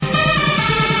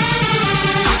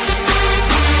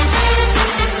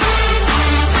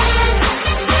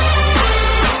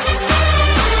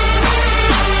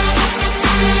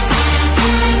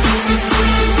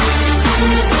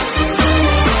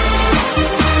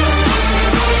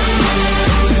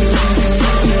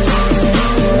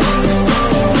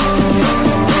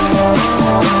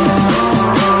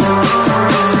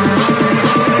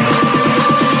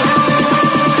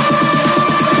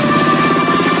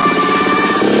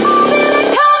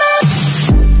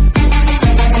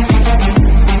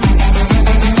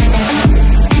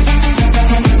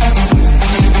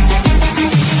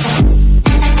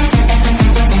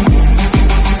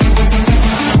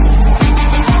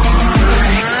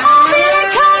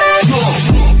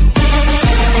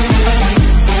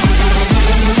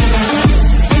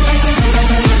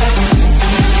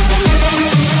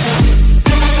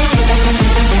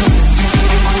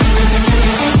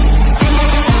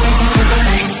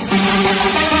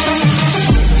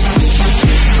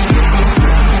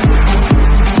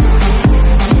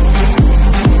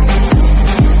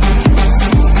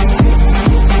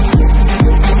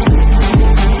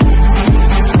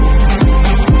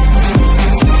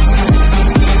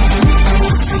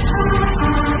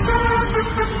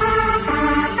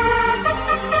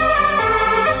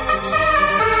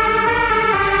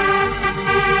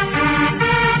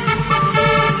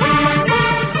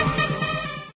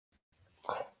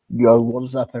Yo, what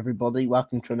is up, everybody?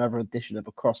 Welcome to another edition of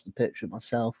Across the Pitch with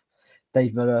myself,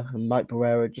 Dave Miller, and Mike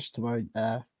Barrera, just to my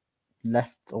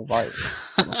left or right.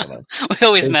 I'm not gonna. We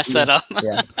always mess that up.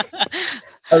 Yeah.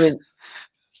 I mean,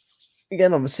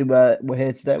 again, obviously, we're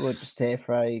here today. We're just here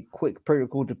for a quick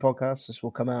pre-recorded podcast. This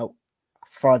will come out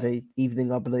Friday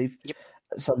evening, I believe. Yep.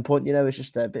 At some point, it's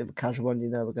just a bit of a casual one. We're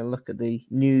going to look at the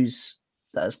news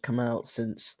that has come out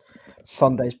since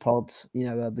Sunday's pod.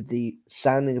 With the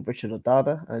sounding of Richard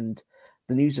Odada and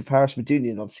the news of Harris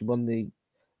Medunian, obviously one of the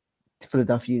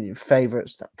Philadelphia Union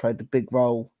favourites that played a big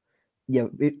role,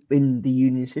 in the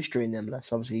Union's history in the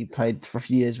MLS. Obviously, he played for a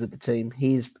few years with the team.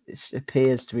 It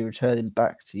appears to be returning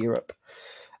back to Europe,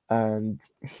 and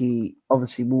he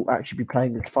obviously will actually be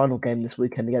playing the final game this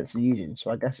weekend against the Union.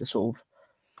 So I guess it's sort of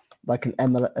like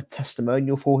a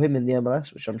testimonial for him in the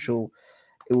MLS, which I'm sure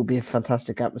it will be a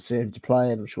fantastic atmosphere to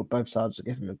play, and I'm sure both sides will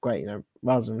give him a great,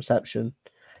 rousing reception.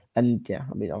 And yeah,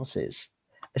 I mean, obviously it's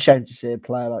a shame to see a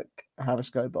player like Harris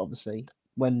go, but obviously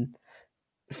when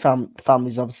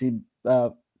family's obviously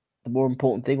the more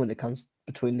important thing when it comes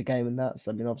between the game and that.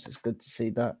 So I mean, obviously it's good to see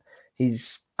that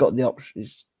he's got the option,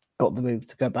 he's got the move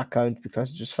to go back home to be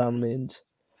close to his family and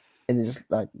in his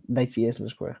later years in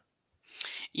his career.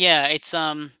 Yeah, it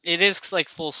is like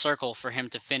full circle for him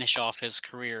to finish off his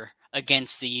career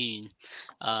against the Union.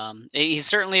 He's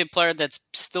certainly a player that's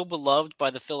still beloved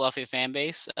by the Philadelphia fan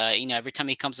base. Every time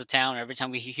he comes to town, or every time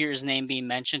we hear his name being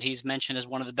mentioned, he's mentioned as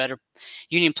one of the better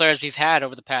Union players we've had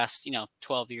over the past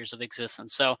 12 years of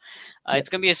existence. So it's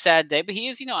going to be a sad day, but he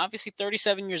is obviously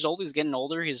 37 years old. He's getting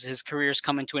older. His career is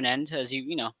coming to an end,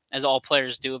 as all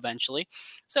players do eventually.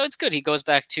 So it's good he goes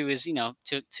back to his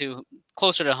to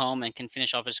closer to home and can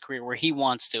finish off his career where he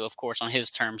wants to, of course, on his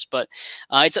terms. But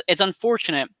it's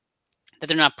unfortunate that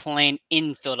they're not playing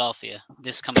in Philadelphia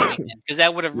this coming weekend, because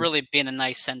that would have really been a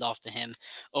nice send off to him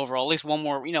overall. At least one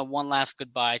more, one last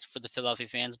goodbye for the Philadelphia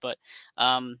fans. But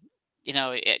he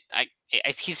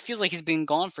feels like he's been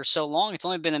gone for so long. It's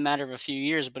only been a matter of a few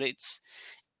years, but it's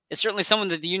certainly someone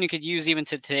that the Union could use even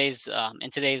to today's in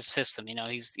today's system.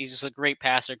 He's just a great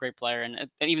passer, great player, and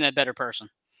even a better person.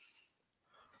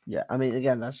 Yeah, I mean,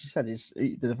 again, as you said, he's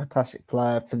been a fantastic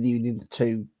player for the Union the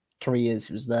 2-3 years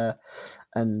he was there,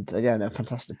 and again, a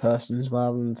fantastic person as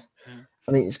well. And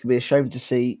I mean, it's gonna be a shame to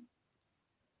see.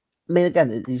 I mean,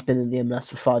 again, he's been in the MLS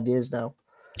for 5 years now,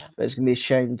 but it's gonna be a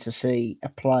shame to see a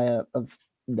player of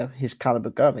his caliber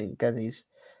go. I mean, again, he's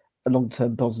a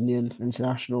long-term Bosnian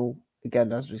international.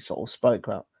 Again, as we sort of spoke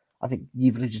about, I think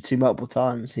you've alluded to multiple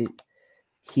times.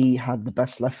 He had the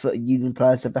best left-footed Union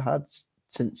players ever had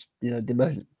since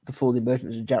before the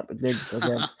emergence of Jack McGinn. So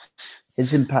again,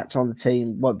 his impact on the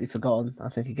team won't be forgotten. I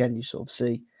think again you sort of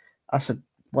see that's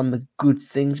one of the good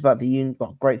things about the Union,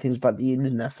 great things about the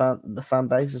Union and the fan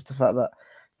base is the fact that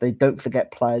they don't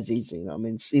forget players easily. I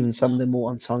mean, even some of the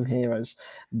more unsung heroes,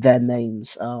 their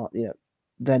names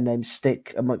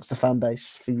stick amongst the fan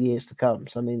base for years to come.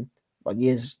 So I mean,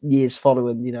 years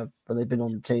following, when they've been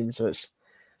on the team. So it's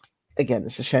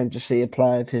a shame to see a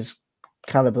player of his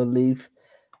caliber leave.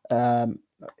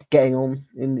 Getting on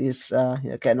in his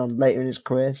getting on later in his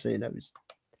career, so he's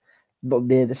not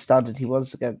near the standard he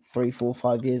was again 3, 4,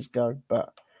 5 years ago.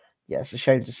 But yeah, it's a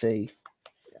shame to see.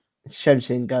 It's a shame to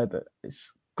see him go, but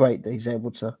it's great that he's able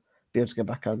to go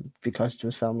back and be close to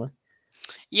his family.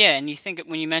 Yeah, and you think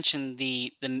when you mention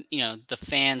the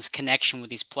fans' connection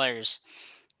with these players,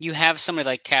 you have somebody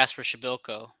like Kasper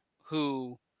Shabilko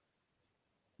who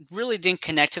really didn't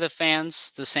connect to the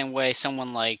fans the same way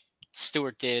someone like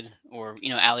Stewart did, or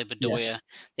Ali Yeah, Bedoya.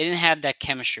 They didn't have that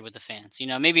chemistry with the fans.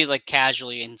 Maybe like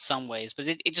casually in some ways, but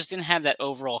it just didn't have that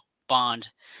overall bond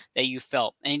that you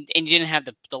felt, and you didn't have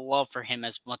the love for him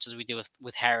as much as we do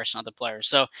with Harris and other players.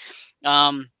 So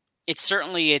it's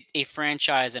certainly a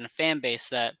franchise and a fan base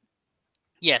that,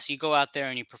 yes, you go out there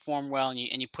and you perform well and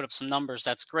you put up some numbers.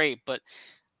 That's great, but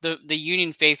the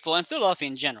Union faithful and Philadelphia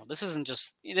in general. This isn't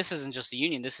just the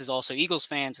Union. This is also Eagles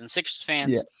fans and Sixers yeah,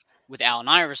 fans with Allen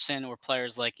Iverson, or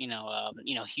players like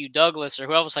Hugh Douglas, or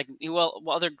whoever else, like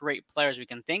other great players we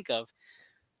can think of.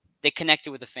 They connected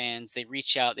with the fans. They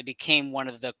reached out. They became one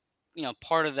of the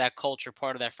part of that culture,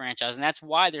 part of that franchise, and that's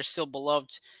why they're still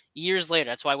beloved years later.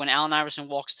 That's why when Allen Iverson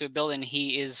walks to a building,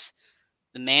 he is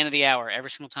the man of the hour every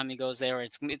single time he goes there.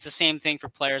 It's the same thing for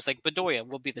players like Bedoya.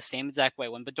 Will be the same exact way.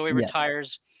 When Bedoya yeah,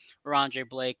 retires, or Andre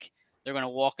Blake, they're going to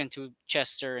walk into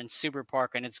Chester and Super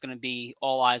Park, and it's going to be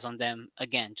all eyes on them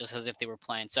again, just as if they were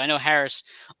playing. So I know Harris,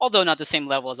 although not the same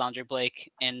level as Andre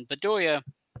Blake, and Bedoya,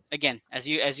 again, as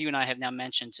you and I have now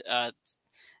mentioned,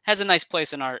 has a nice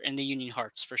place in the Union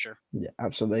hearts for sure. yeah,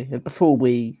 absolutely. And before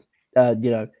we,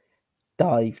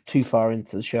 dive too far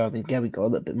into the show. I mean, again, we got a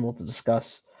little bit more to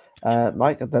discuss.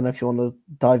 Mike, I don't know if you want to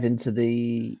dive into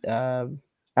the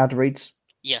ad reads.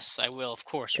 Yes, I will. Of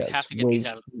course, we have Because to get these we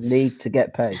out of. need to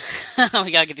get paid.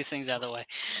 We gotta get these things out of the way.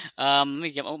 Let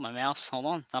me get. Oh, my mouse. Hold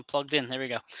on, it's not plugged in. There we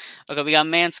go. Okay, we got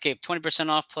Manscaped,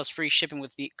 20% off plus free shipping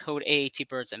with the code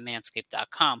AATBirds at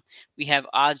Manscaped.com. We have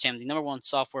OddsJam, the #1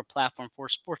 software platform for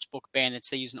sportsbook bandits.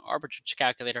 They use an arbitrage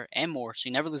calculator and more, so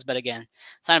you never lose bet again.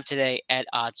 Sign up today at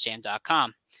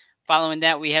OddsJam.com. Following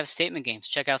that, we have Statement Games.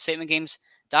 Check out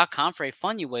StatementGames.com for a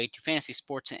fun new way to fantasy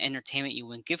sports and entertainment. You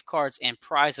win gift cards and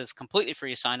prizes completely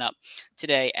free to sign up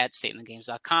today at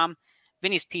StatementGames.com.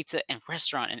 Vinny's Pizza and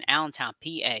Restaurant in Allentown,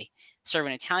 PA,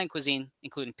 serving Italian cuisine,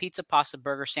 including pizza, pasta,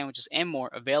 burger, sandwiches, and more,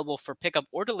 available for pickup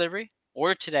or delivery.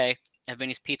 Order today at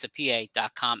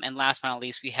Vinny'sPizzaPA.com. And last but not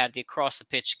least, we have the Across the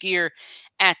Pitch gear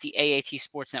at the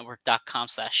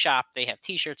AATSportsNetwork.com/shop. They have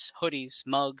t-shirts, hoodies,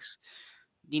 mugs,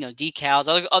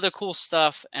 decals, other cool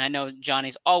stuff. And I know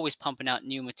Johnny's always pumping out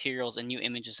new materials and new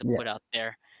images to put out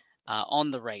there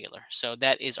on the regular. So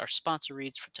that is our sponsor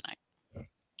reads for tonight.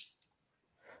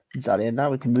 Exactly. And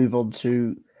now we can move on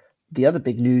to the other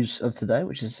big news of today,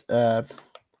 which is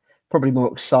probably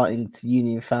more exciting to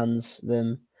Union fans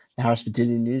than the Harris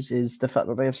Virginia news, is the fact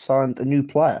that they have signed a new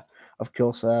player. Of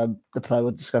course, the player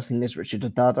we're discussing is Richard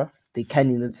Odada. The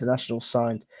Kenyan international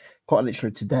signed quite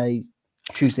literally today,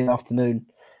 Tuesday afternoon,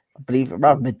 I believe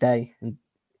around midday in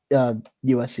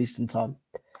US Eastern Time.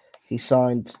 He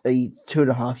signed a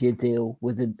 2.5-year deal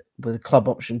with a club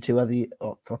option for a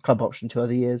club option 2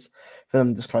 other years for an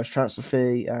undisclosed transfer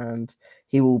fee, and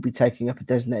he will be taking up a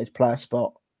designated player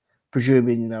spot,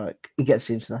 presuming he gets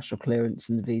the international clearance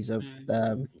and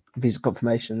the visa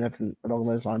confirmation and everything along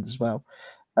those lines as well.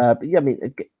 But yeah, I mean,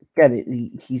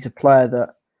 again, he's a player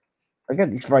that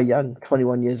he's very young,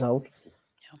 21 years old.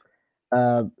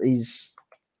 He's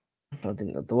I don't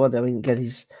think that's the word. I mean, again,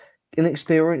 he's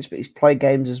inexperienced, but he's played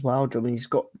games as well. I mean,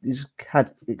 he's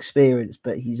had experience,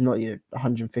 but he's not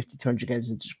 150, 200 games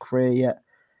into his career yet.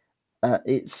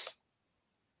 It's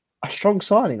a strong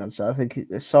signing, I'd say. I think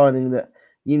it's a signing that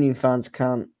Union fans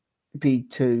can't be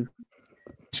too.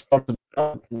 It's a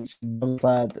young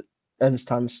player that Ernest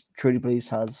Tanner truly believes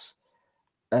has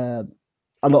a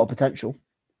lot of potential.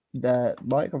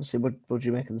 Mike, obviously, what do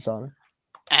you make of the signing?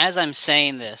 As I'm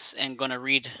saying this and going to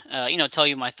read, tell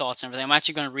you my thoughts and everything, I'm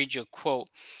actually going to read you a quote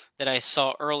that I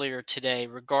saw earlier today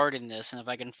regarding this. And if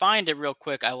I can find it real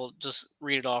quick, I will just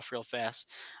read it off real fast.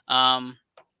 Let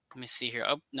me see here.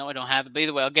 Oh, no, I don't have it. But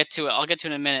either way, I'll get to it. I'll get to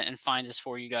it in a minute and find this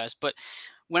for you guys. But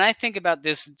when I think about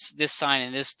this sign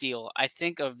and this deal, I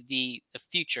think of the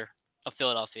future of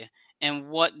Philadelphia and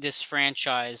what this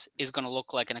franchise is going to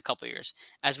look like in a couple of years.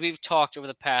 As we've talked over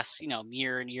the past,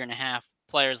 year and a half,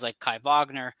 players like Kai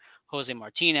Wagner, Jose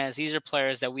Martinez, these are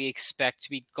players that we expect to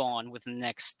be gone within the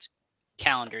next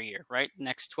calendar year, right?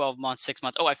 Next 12 months, 6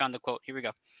 months. Oh, I found the quote. Here we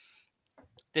go.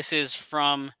 This is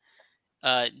from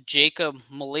Jacob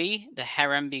Mali, the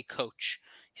Harambee coach.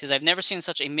 He says, I've never seen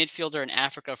such a midfielder in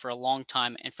Africa for a long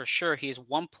time, and for sure he is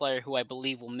one player who I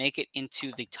believe will make it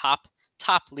into the top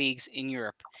leagues in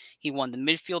Europe. He won the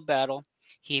midfield battle.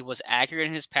 He was accurate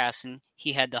in his passing.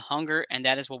 He had the hunger, and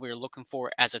that is what we were looking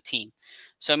for as a team.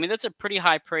 So, I mean, that's a pretty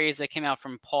high praise that came out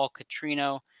from Paul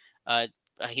Catrino.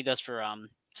 He does for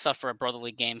stuff for a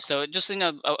brotherly game. So just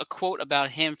a quote about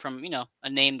him from a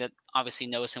name that obviously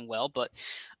knows him well, but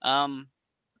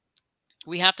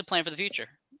we have to plan for the future.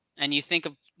 And you think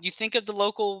of the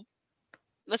local.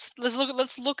 Let's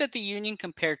look at the Union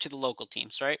compared to the local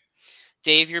teams, right?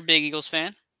 Dave, you're a big Eagles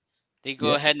fan. They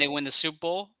go ahead and they win the Super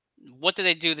Bowl. What did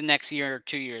they do the next year or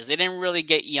 2 years? They didn't really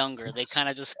get younger. They kind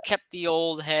of just kept the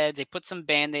old heads. They put some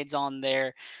Band-Aids on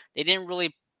there. They didn't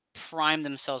really prime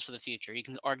themselves for the future. You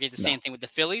can argue the same thing with the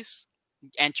Phillies.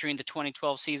 Entering the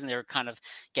 2012 season, they were kind of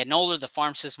getting older. The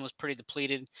farm system was pretty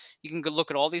depleted. You can go look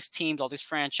at all these teams, all these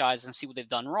franchises, and see what they've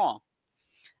done wrong.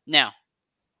 Now,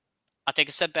 I'll take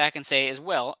a step back and say as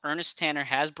well, Ernest Tanner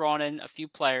has brought in a few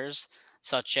players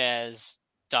such as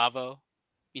Davo,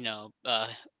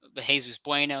 Jesus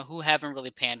Bueno, who haven't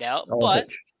really panned out. But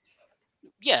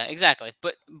yeah, exactly.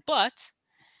 But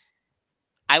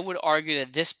I would argue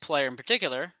that this player in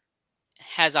particular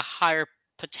has a higher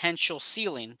potential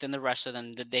ceiling than the rest of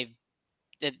them that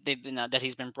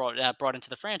he's been brought into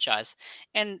the franchise.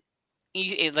 And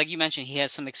like you mentioned, he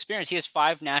has some experience. He has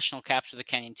 5 national caps for the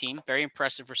Kenyan team. Very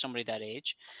impressive for somebody that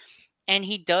age. And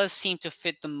he does seem to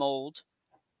fit the mold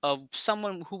of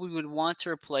someone who we would want to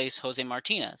replace Jose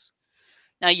Martinez.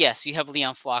 Now, yes, you have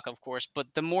Leon Flock, of course, but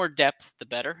the more depth, the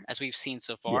better, as we've seen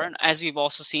so far. Yeah. And as we've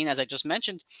also seen, as I just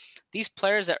mentioned, these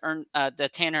players that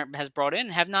Tanner has brought in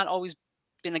have not always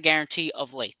been a guarantee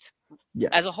of late. Yeah.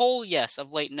 As a whole, yes.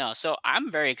 Of late, no. So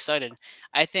I'm very excited.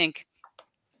 I think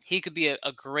he could be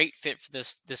a great fit for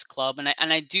this club,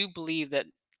 and I do believe that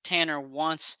Tanner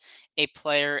wants a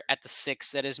player at the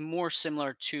 6 that is more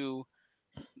similar to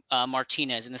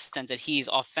Martinez in the sense that he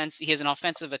has an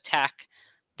offensive attack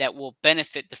that will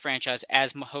benefit the franchise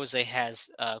as Jose has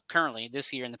currently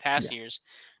this year and the past years,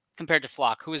 compared to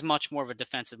Flock, who is much more of a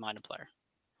defensive-minded player.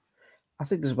 I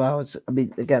think as well. I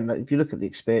mean, again, like, if you look at the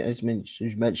experience,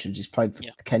 as you mentioned, he's played for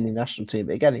the Kenyan national team.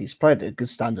 But again, he's played at a good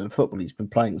standard of football. He's been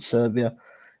playing in Serbia,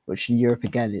 which in Europe,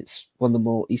 again, it's one of the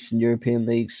more Eastern European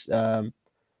leagues. But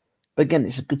again,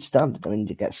 it's a good standard. I mean,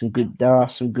 you get some good. There are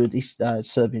some good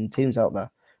Serbian teams out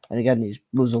there. And again, he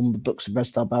was on the books of Red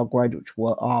Star Belgrade, which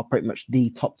are pretty much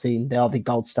the top team. They are the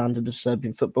gold standard of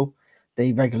Serbian football.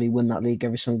 They regularly win that league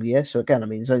every single year. So again, I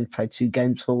mean, he's only played 2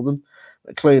 games for them,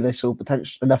 but clearly they saw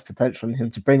enough potential in him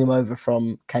to bring him over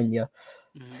from Kenya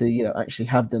to actually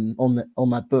have them on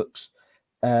their books.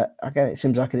 Again, it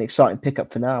seems like an exciting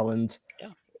pickup for now, and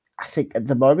I think at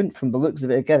the moment, from the looks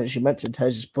of it, again, as you mentioned,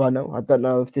 Jesus Bueno, I don't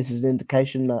know if this is an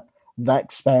indication that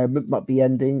experiment might be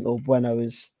ending, or Bueno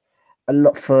is a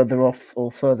lot further off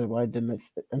or further away than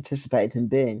anticipated him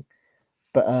being.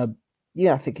 But I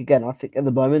think at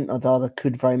the moment, Adada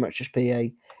could very much just be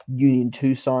a Union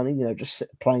 2 signing, just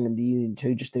playing in the Union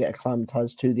 2 just to get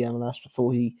acclimatized to the MLS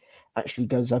before he actually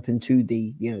goes up into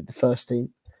the first team.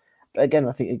 But again,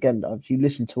 I think, if you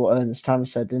listen to what Ernest Tanner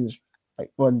said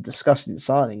when discussing the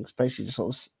signings, basically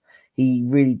he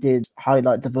really did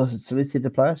highlight the versatility of the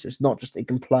player. So it's not just he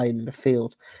can play in the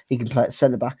field, he can play at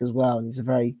centre back as well, and he's a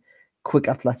very quick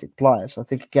athletic player. So I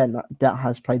think again that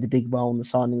has played a big role in the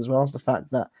signing as well, as the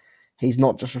fact that he's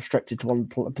not just restricted to one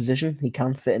position. He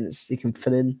can fit in. He can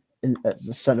fill in at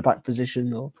the centre back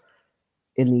position or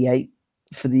in the 8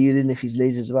 for the Union if he's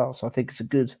needed as well. So I think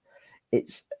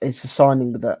it's a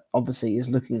signing that obviously is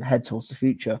looking ahead towards the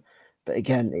future. But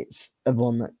again, it's a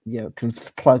one that can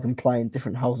plug and play in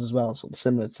different holes as well, sort of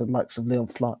similar to the likes of Leon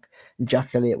Fluck and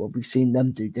Jack Elliott. Well, we've seen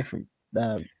them do different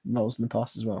roles in the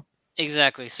past as well.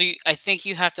 Exactly. So I think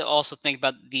you have to also think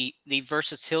about the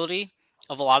versatility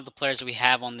of a lot of the players that we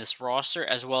have on this roster,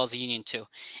 as well as the Union 2.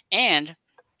 And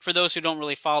for those who don't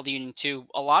really follow the Union 2,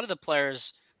 a lot of the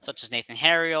players, such as Nathan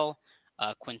Harriel,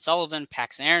 Quinn Sullivan,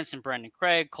 Paxton Aronson, Brandon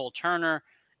Craig, Cole Turner,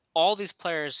 all these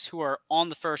players who are on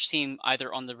the first team,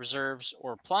 either on the reserves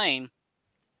or playing,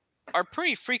 are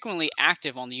pretty frequently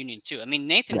active on the Union 2. I mean,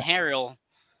 Nathan Harriel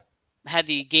had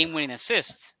the game-winning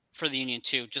assist for the Union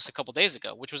 2 just a couple days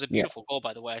ago, which was a beautiful goal,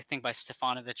 by the way. I think by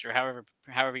Stefanovic or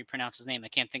however you pronounce his name. I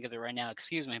can't think of it right now.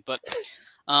 Excuse me, but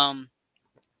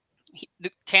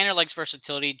Tanner likes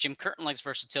versatility. Jim Curtin likes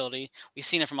versatility. We've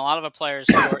seen it from a lot of our players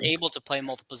who are able to play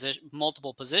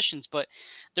multiple positions. But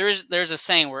there's a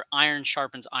saying where iron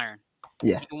sharpens iron.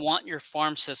 Yeah, you want your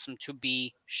farm system to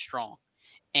be strong,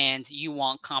 and you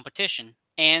want competition.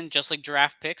 And just like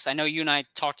draft picks, I know you and I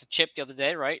talked to Chip the other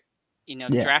day, right?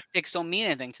 Draft picks don't mean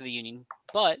anything to the Union,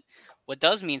 but what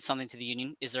does mean something to the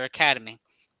Union is their academy,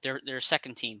 their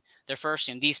second team, their first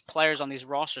team. These players on these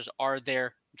rosters are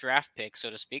their draft picks, so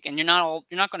to speak. And you're not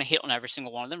going to hit on every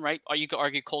single one of them, right? Or you could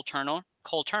argue Cole Turner,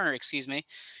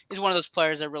 is one of those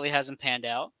players that really hasn't panned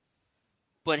out.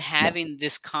 But having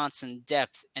this constant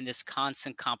depth and this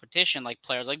constant competition, like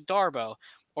players like Darboh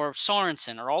or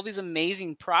Sorensen or all these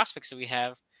amazing prospects that we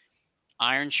have,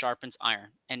 iron sharpens iron.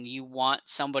 And you want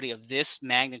somebody of this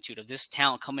magnitude, of this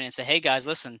talent, coming in and say, "Hey guys,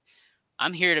 listen,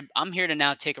 I'm here to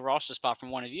now take a roster spot from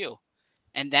one of you."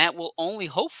 And that will only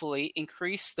hopefully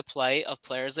increase the play of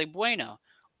players like Bueno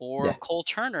or Cole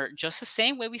Turner, just the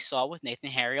same way we saw with Nathan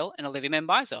Harriel and Olivier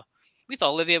Mambizo. We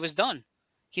thought Olivier was done.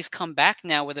 He's come back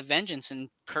now with a vengeance,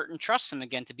 and Curtin trusts him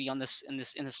again to be on in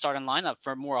the starting lineup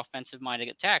for a more offensive-minded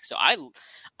attack. So I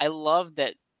love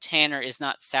that Tanner is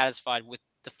not satisfied with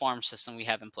the farm system we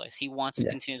have in place. He wants to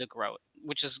continue to grow it,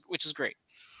 which is great.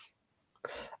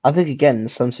 I think again in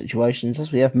some situations,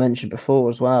 as we have mentioned before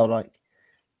as well, like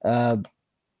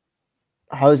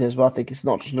Jose as well, I think it's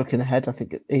not just looking ahead. I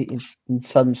think in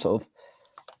some sort of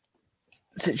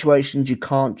situations you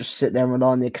can't just sit there and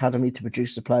rely on the academy to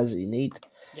produce the players that you need.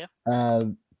 Yeah.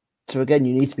 So again,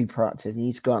 you need to be proactive. You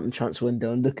need to go out in the transfer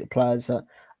window and look at players that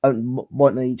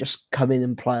won't just come in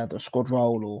and play either a squad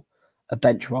role or a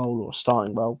bench role or a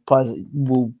starting role. Players that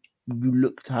will you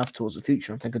look to have towards the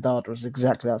future. I think Adada is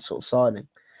exactly that sort of signing.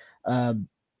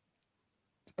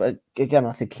 But again,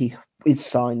 I think he is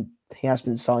signed. He has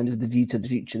been signed with the view to the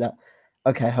future that,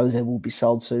 okay, Jose will be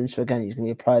sold soon. So again, he's going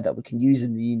to be a player that we can use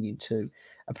in the Union too.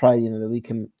 A player, that we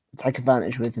can take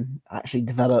advantage with and actually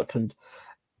develop and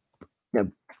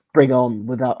bring on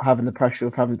without having the pressure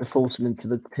of having to force them into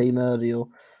the team early or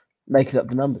making up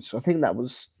the numbers. So I think that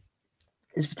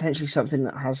is potentially something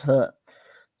that has hurt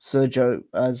Sergio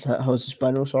as Jose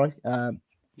Spinal, sorry.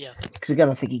 Yeah. Because again,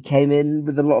 I think he came in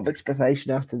with a lot of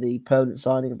expectation after the permanent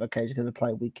signing of okay, he's going to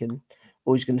play a weekend,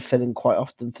 or he's going to fill in quite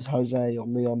often for Jose or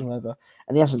Leon, whoever.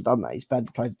 And he hasn't done that. He's barely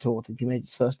played at all. I think he made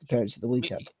his first appearance at the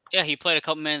weekend. Yeah, he played a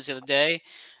couple minutes the other day.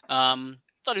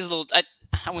 Thought he was a little, I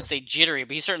wouldn't say jittery,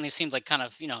 but he certainly seemed like kind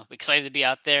of, excited to be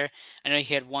out there. I know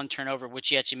he had one turnover, which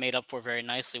he actually made up for very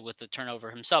nicely with the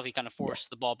turnover himself. He kind of Yeah, forced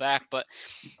the ball back, but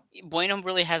Bueno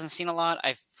really hasn't seen a lot.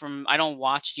 I don't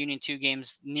watch Union 2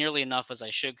 games nearly enough as I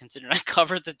should, considering I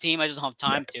covered the team. I just don't have yeah,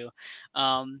 time to.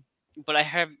 But I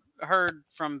have heard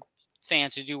from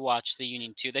fans who do watch the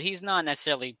Union 2 that he's not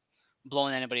necessarily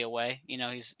blowing anybody away.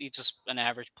 He's just an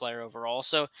average player overall.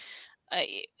 So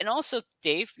and also,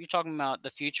 Dave, you're talking about the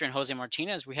future and Jose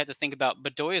Martinez. We had to think about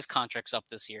Bedoya's contract's up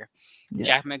this year. yeah,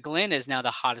 Jack McGlynn is now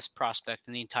the hottest prospect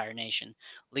in the entire nation.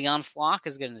 Leon Flock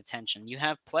is getting attention. You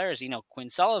have players, Quinn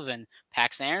Sullivan,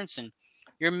 Pax Aronson.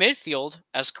 Your midfield,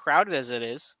 as crowded as it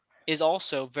is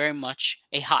also very much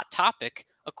a hot topic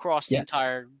across the yeah,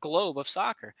 entire globe of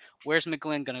soccer. Where's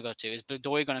McGlynn going to go to? Is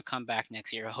Bedoya going to come back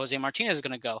next year? Jose Martinez is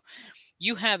going to go.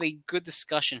 You have a good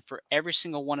discussion for every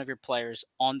single one of your players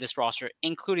on this roster,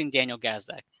 including Daniel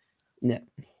Gazdag. yeah.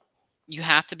 You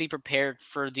have to be prepared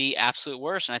for the absolute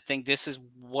worst. And I think this is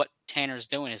what Tanner's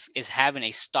doing is having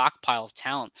a stockpile of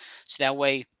talent. So that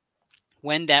way,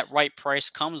 when that right price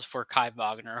comes for Kai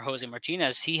Wagner or Jose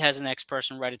Martinez, he has the next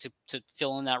person ready to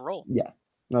fill in that role. Yeah,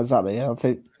 no, exactly. Yeah, I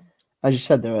think, as you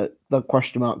said, there are the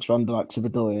question marks around the likes of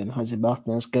Bedoya and Jose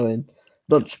Martinez going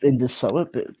not Yep. just in this summer,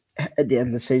 but at the end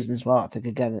of the season as well. I think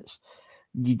again, it's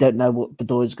you don't know what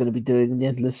Bedoya is going to be doing in the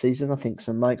end of the season. I think it's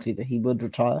unlikely that he would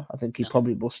retire. I think he No.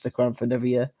 probably will stick around for another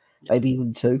year, Yep. maybe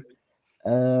even two.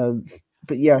 Um,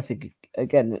 but yeah, I think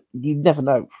again, you never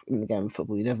know in the game of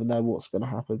football. You never know what's going to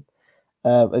happen.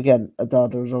 Again,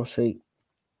 Adada is obviously,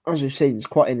 as we've seen, he's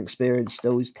quite inexperienced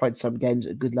still. He's played some games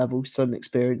at a good level, still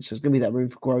inexperienced. So there's going to be that room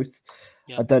for growth.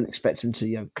 I Yep. don't expect him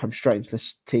to come straight into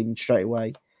this team straight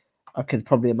away. I could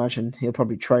probably imagine he'll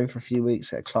probably train for a few weeks,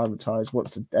 get acclimatized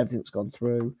once everything's gone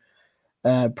through.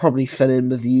 Probably fill in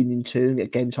with the Union too and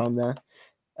get game time there.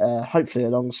 Hopefully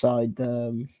alongside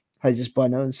Jesus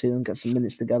Bueno and see them get some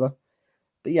minutes together.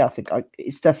 But yeah, I think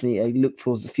it's definitely a look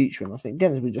towards the future. And I think,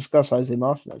 again, as we discussed Jose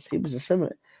Martinez, he was a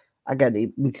similar.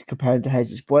 Again, we could compare him to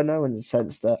Jesus Bueno in the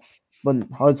sense that when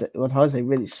Jose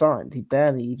really signed, he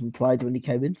barely even played when he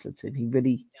came into the team. He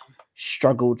really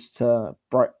struggled to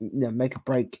make a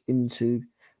break into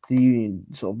the Union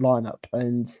sort of lineup.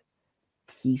 And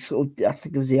he sort of, I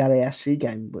think it was the LAFC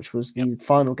game, which was Yep. the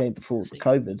final game before the See.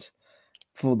 COVID,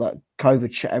 before that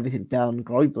COVID shut everything down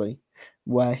globally,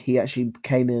 where he actually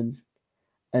came in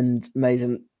and made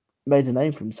a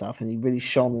name for himself, and he really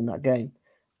shone in that game.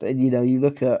 But you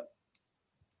look at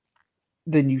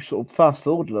then you sort of fast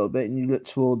forward a little bit, and you look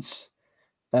towards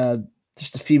uh,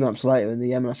 just a few months later in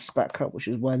the MLS SPAC Cup, which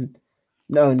is when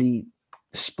not only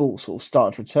sports sort of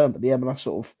started to return, but the MLS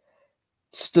sort of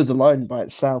stood alone by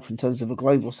itself in terms of a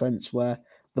global sense, where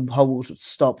the whole world would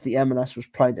stop. The MLS was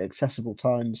played at accessible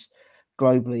times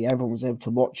globally. Everyone was able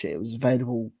to watch it. It was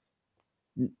available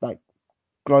like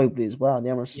globally as well. And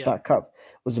the MLS Yeah. SPAC Cup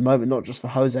was a moment not just for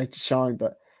Jose to shine,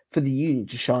 but for the Union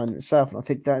to shine itself. And I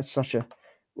think that's such a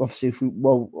obviously if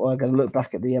we're going to look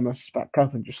back at the MLS SPAC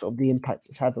Cup and just sort of the impact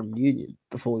it's had on the Union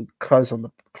before we close out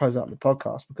the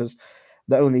podcast, because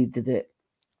not only did it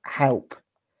help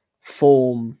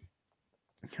form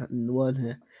the word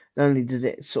here, not only did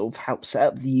it sort of help set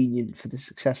up the Union for the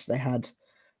success they had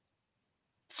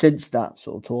since that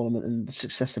sort of tournament and the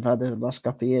success they've had over the last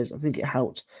couple of years, I think it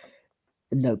helped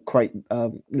great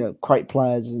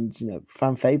players and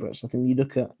fan favourites. I think you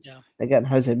look at Yeah. again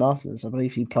Jose Martinez. I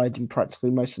believe he played in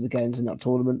practically most of the games in that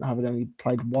tournament, having only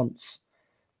played once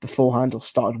beforehand or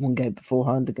started one game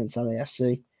beforehand against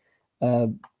LAFC.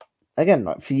 Again,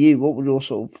 like for you, what were your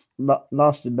sort of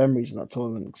lasting memories in that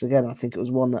tournament? Because again, I think it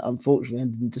was one that unfortunately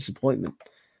ended in disappointment.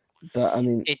 But I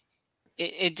mean,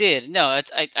 It did. No, I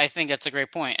think that's a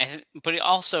great point. But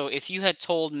also, if you had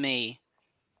told me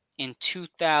in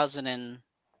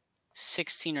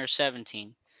 2016 or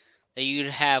 17 that you'd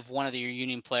have one of your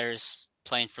Union players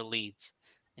playing for Leeds,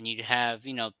 and you'd have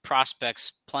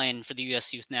prospects playing for the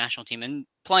U.S. Youth National Team and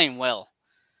playing well.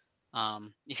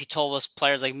 If you told us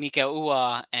players like Mika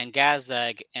Ua and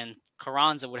Gazdag and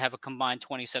Carranza would have a combined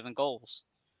 27 goals,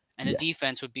 and the yeah,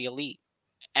 defense would be elite.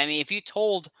 I mean, if you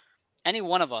told any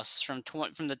one of us from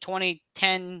the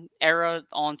 2010 era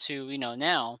on to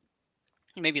now,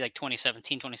 maybe like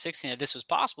 2017, 2016, if this was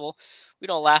possible, we'd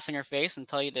all laugh in your face and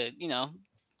tell you to,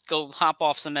 go hop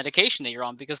off some medication that you're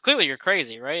on because clearly you're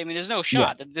crazy, right? I mean, there's no Yeah,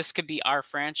 shot that this could be our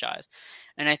franchise.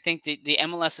 And I think the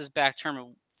MLS's back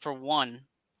tournament, for one,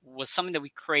 was something that we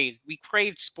craved. We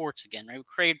craved sports again, right? We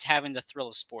craved having the thrill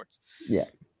of sports. yeah,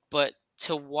 But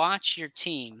to watch your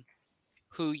team,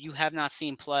 who you have not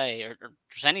seen play, or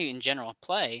just any in general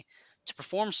play, to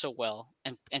perform so well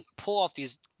and pull off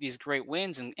these great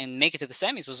wins and make it to the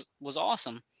semis was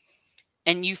awesome.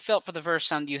 And you felt for the first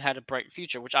time that you had a bright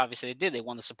future, which obviously they did. They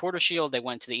won the Supporter Shield. They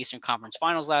went to the Eastern Conference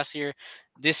Finals last year.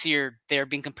 This year, they're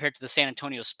being compared to the San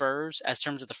Antonio Spurs as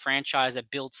terms of the franchise that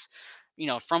builds,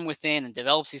 from within and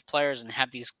develops these players and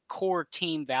have these core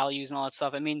team values and all that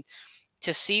stuff. I mean,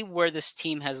 to see where this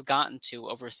team has gotten to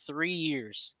over 3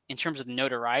 years in terms of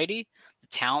notoriety, the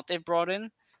talent they've brought in,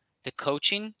 the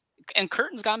coaching, and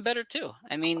Curtin's gotten better too.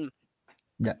 I mean,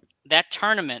 yeah, that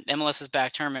tournament, MLS's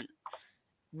back tournament,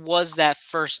 was that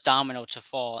first domino to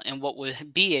fall in what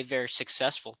would be a very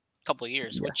successful couple of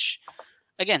years. yeah, Which,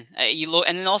 again, you look,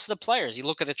 and then also the players. You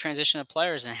look at the transition of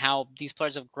players and how these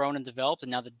players have grown and developed,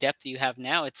 and now the depth that you have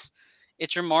now. It's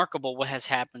remarkable what has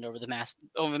happened over the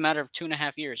matter of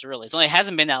 2.5 years. Really, it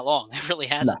hasn't been that long. It really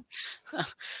no. hasn't.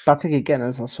 But I think again,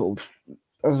 as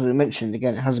we mentioned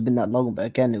again, it hasn't been that long, but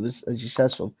again, it was, as you said,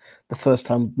 sort of the first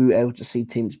time we were able to see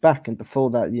teams back. And before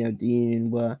that, the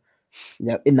Union were,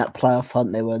 in that playoff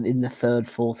hunt, they were in the third,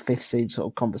 fourth, fifth seed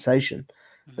sort of conversation.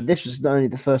 But Mhm. this was not only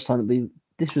the first time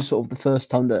this was sort of the first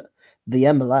time that the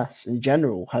MLS in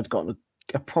general had gotten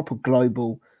a proper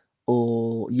global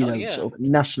or, Oh yeah, sort of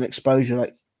national exposure,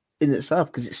 like in itself,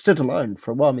 because it stood alone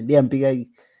for a while. I mean, the NBA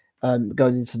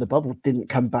going into the bubble didn't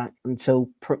come back until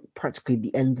practically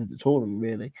the end of the tournament.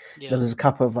 Really, there yeah, was a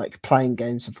couple of like playing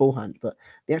games beforehand, but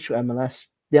the actual MLS,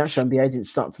 the actual NBA didn't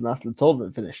start until after the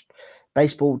tournament finished.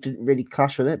 Baseball didn't really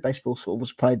clash with it. Baseball sort of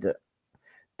was played at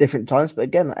different times, but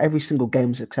again, like, every single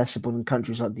game is accessible in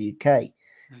countries like the UK,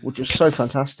 which Mhm. is so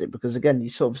fantastic because again, you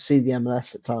sort of see the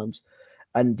MLS at times,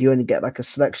 and you only get like a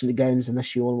selection of games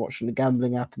unless you want to watch on the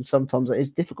gambling app, and sometimes it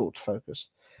is difficult to focus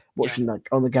Yeah, watching like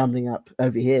on the gambling app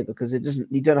over here because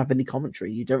you don't have any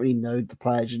commentary, you don't really know the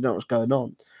players, you know what's going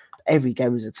on. Every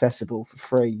game is accessible for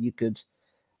free. You could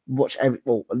watch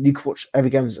every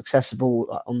game is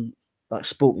accessible on like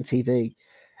Sporting TV.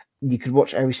 You could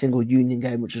watch every single Union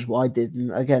game, which is what I did.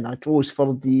 And again, I'd always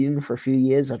followed the Union for a few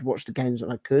years. I'd watch the games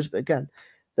when I could, but again,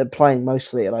 they're playing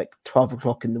mostly at like 12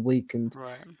 o'clock in the week and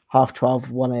right. half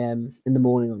 12, 1 a.m. in the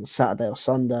morning on a Saturday or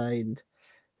Sunday, and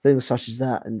things such as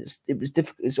that. And it was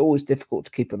difficult. It's always difficult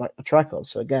to keep a track on.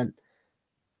 So again,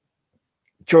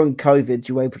 during COVID,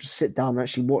 you were able to sit down and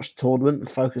actually watch the tournament and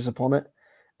focus upon it.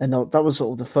 And that was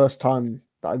sort of the first time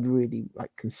that I really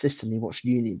like consistently watched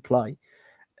Union play.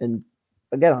 And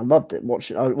again, I loved it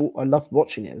watching. I loved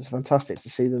watching it. It was fantastic to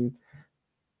see them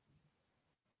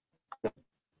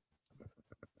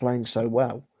playing so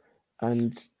well.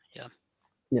 And Yeah,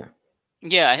 yeah,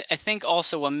 yeah. I think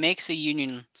also what makes the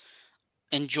Union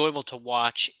enjoyable to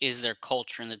watch is their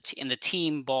culture and the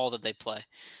team ball that they play.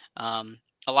 Um,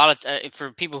 a lot of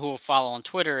for people who will follow on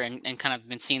Twitter and kind of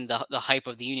been seeing the hype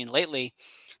of the Union lately,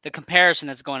 the comparison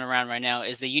that's going around right now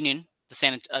is the Union,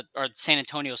 or San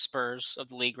Antonio Spurs of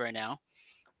the league right now,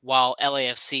 while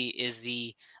LAFC is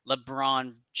the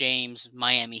LeBron James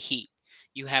Miami Heat.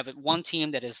 You have one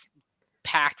team that is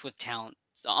packed with talent,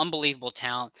 unbelievable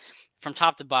talent from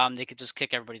top to bottom. They could just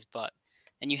kick everybody's butt.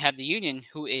 And you have the Union,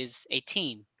 who is a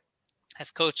team,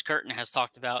 as Coach Curtin has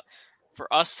talked about.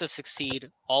 For us to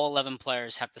succeed, all 11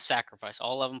 players have to sacrifice.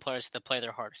 All 11 players have to play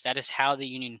their hardest. That is how the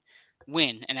Union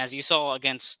win. And as you saw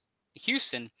against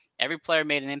Houston, every player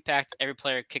made an impact. Every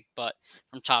player kicked butt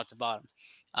from top to bottom.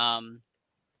 Um,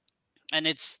 and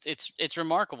it's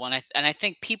remarkable, and I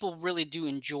think people really do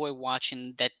enjoy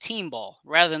watching that team ball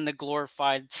rather than the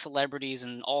glorified celebrities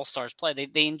and all stars play.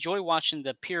 They enjoy watching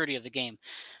the purity of the game,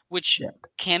 which yeah,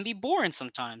 can be boring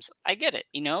sometimes. I get it.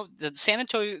 The San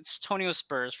Antonio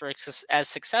Spurs, for as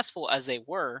successful as they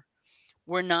were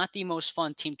not the most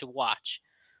fun team to watch,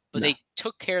 but no, they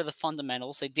took care of the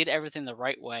fundamentals. They did everything the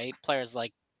right way. Players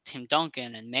like Tim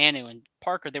Duncan and Manu and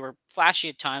Parker, they were flashy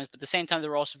at times, but at the same time, they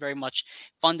were also very much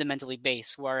fundamentally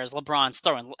based. Whereas LeBron's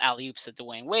throwing alley oops at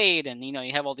Dwayne Wade, and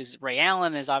you have all these. Ray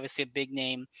Allen is obviously a big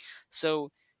name,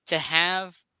 so to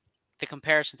have the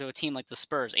comparison to a team like the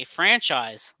Spurs, a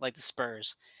franchise like the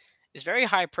Spurs, is very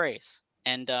high praise,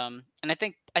 and I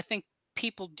think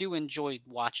people do enjoy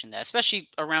watching that, especially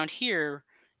around here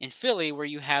in Philly, where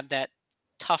you have that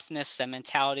toughness, that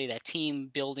mentality, that team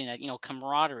building, that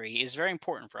camaraderie is very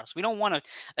important for us. We don't want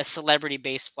a celebrity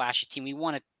based flashy team. We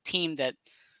want a team that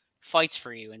fights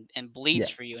for you and bleeds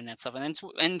Yeah. for you and that stuff.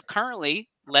 And currently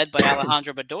led by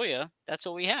Alejandro Bedoya, that's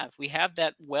what we have. We have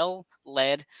that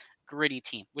well-led, gritty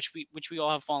team, which we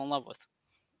all have fallen in love with.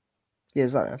 Yeah,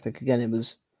 exactly. I think again it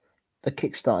was the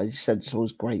Kickstarter. You said it's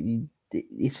always great.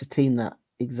 It's a team that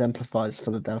exemplifies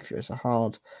Philadelphia as a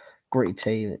hard, gritty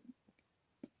team.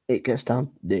 It gets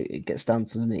down. It gets down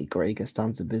to the nitty gritty. It gets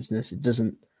down to business. It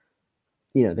doesn't.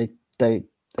 They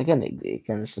again.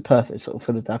 Again, it's the perfect sort of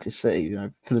Philadelphia city.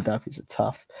 Philadelphia's a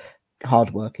tough,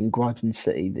 hardworking, grinding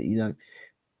city that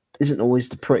isn't always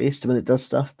the prettiest when it does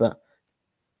stuff, but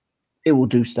it will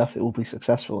do stuff. It will be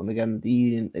successful. And again, the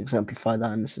Union exemplify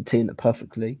that, and it's a team that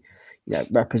perfectly,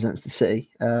 represents the city.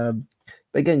 But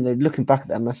again, looking back at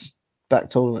the MLS back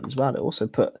tournament as well, it also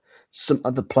put some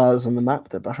other players on the map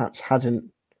that perhaps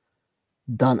hadn't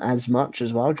done as much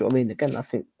as well. Do you know what I mean? Again, I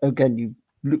think you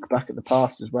look back at the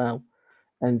past as well,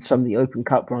 and some of the Open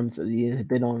Cup runs that the Union had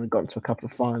been on and got to a couple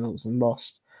of finals and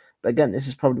lost. But again, this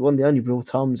is probably one of the only real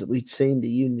times that we'd seen the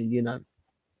Union,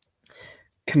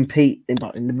 compete in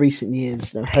the recent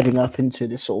years, heading up into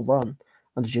this sort of run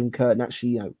under Jim Curtin,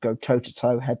 actually, go toe to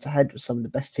toe, head to head with some of the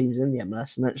best teams in the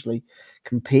MLS, and actually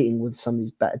competing with some of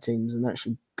these better teams, and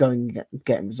actually going and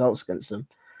getting results against them.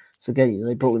 So again,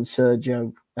 they brought in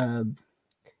Sergio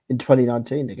in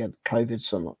 2019. Again, COVID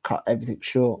sort of cut everything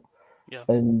short,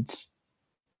 and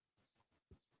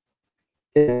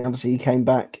obviously he came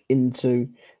back into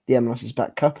the MLS's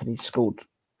back cup, and he scored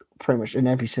pretty much in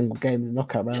every single game in the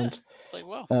knockout round. Played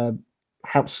well.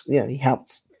 He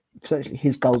helped essentially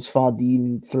his goals fired the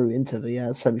Union through into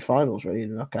the semi-finals, really,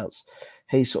 in the knockouts.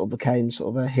 He sort of became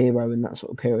sort of a hero in that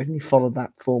sort of period, and he followed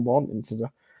that form on into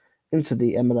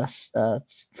the MLS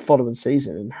following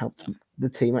season and helped the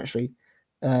team actually,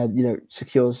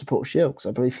 secure the Supporter Shield, because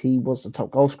I believe he was the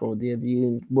top goal scorer the year the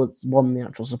Union won the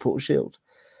actual Supporter Shield.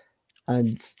 And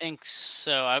I think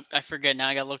so. I forget now.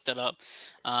 I got to look that up.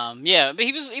 Yeah, but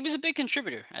he was a big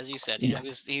contributor, as you said. He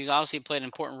was obviously played an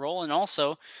important role, and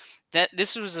also that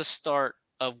this was the start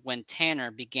of when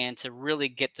Tanner began to really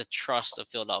get the trust of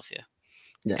Philadelphia,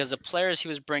 because the players he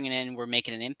was bringing in were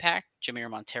making an impact. Jamir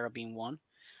Montero being one.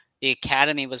 The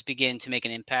academy was beginning to make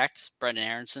an impact. Brendan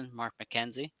Aronson, Mark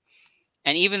McKenzie,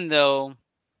 and even though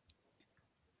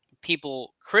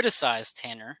people criticized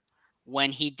Tanner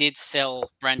when he did sell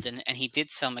Brendan and he did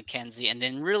sell McKenzie and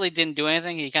then really didn't do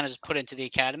anything. He kind of just put it into the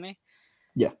academy.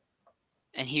 Yeah.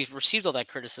 And he received all that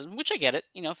criticism, which I get it,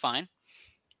 fine.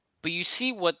 But you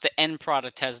see what the end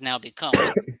product has now become.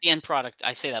 The end product,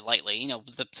 I say that lightly,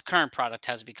 the current product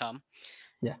has become.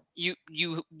 Yeah.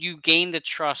 You gain the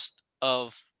trust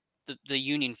of the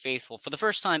Union faithful. For the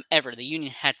first time ever, the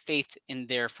Union had faith in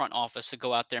their front office to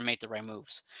go out there and make the right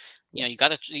moves. You got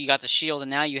the Shield,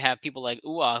 and now you have people like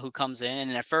Ua who comes in,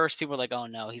 and at first people are like, "Oh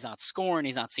no, he's not scoring,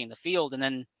 he's not seeing the field," and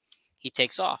then he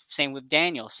takes off. Same with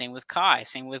Daniel, same with Kai,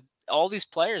 same with all these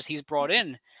players he's brought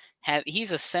in.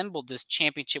 He's assembled this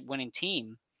championship-winning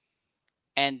team,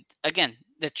 and again,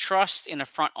 the trust in the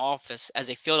front office as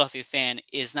a Philadelphia fan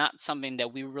is not something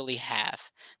that we really have.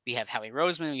 We have Howie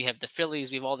Roseman, we have the Phillies,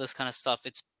 we have all this kind of stuff.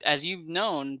 It's, as you've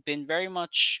known, been very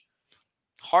much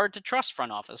hard to trust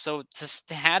front office. So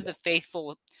to have the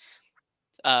faithful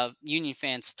Union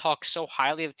fans talk so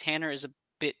highly of Tanner is a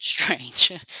bit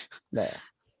strange. Yeah.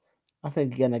 I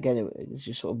think again, as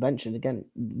you sort of mentioned, again,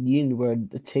 Union were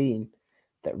the team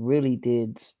that really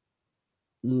did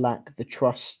lack the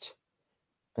trust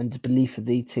and belief of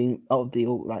the team,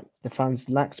 the fans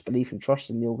lacked belief and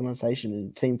trust in the organisation and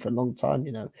the team for a long time.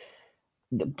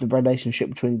 The relationship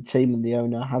between the team and the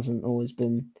owner hasn't always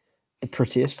been the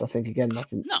prettiest. I think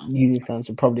Union fans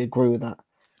would probably agree with that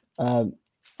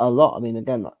a lot. I mean,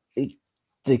 again,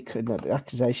 the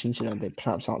accusations, they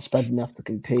perhaps aren't spent enough to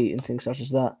compete and things such as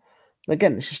that. But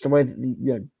again, it's just the way that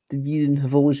the Union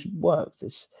have always worked.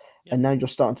 And now you're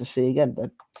starting to see again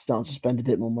they're starting to spend a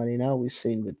bit more money now. We've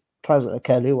seen with players like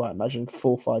Kelly, who I imagine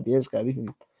 4 or 5 years ago,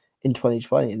 even in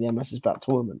 2020 in the MLS's back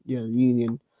tournament, the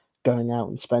Union going out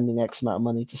and spending X amount of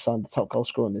money to sign the top goal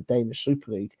scorer in the Danish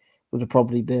Super League would have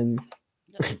probably been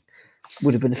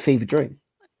a fever dream.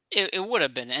 It would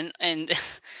have been, and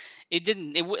it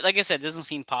didn't. Like I said, it doesn't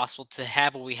seem possible to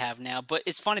have what we have now. But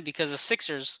it's funny because the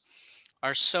Sixers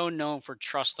are so known for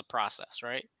trust the process,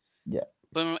 right? Yeah.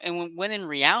 But when in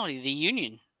reality, the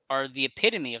Union are the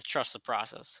epitome of trust the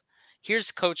process.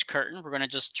 Here's Coach Curtin. We're going to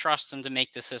just trust him to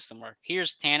make the system work.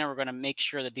 Here's Tanner. We're going to make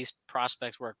sure that these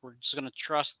prospects work. We're just going to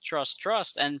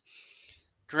trust. And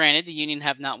granted, the Union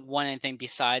have not won anything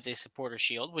besides a Supporter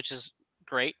Shield, which is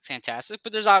great, fantastic.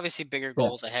 But there's obviously bigger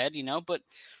goals ahead, But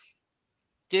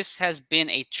this has been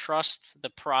a trust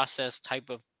the process type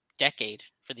of decade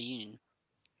for the Union.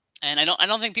 And I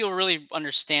don't think people really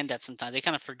understand that sometimes. They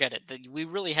kind of forget it, that we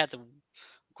really had to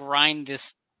grind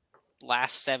this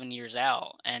last 7 years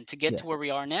out and to get Yeah, to where we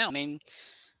are now. I mean,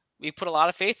 we put a lot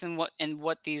of faith in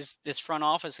what this front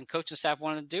office and coaching staff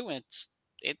wanted to do, and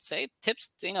it's a tips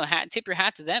tip your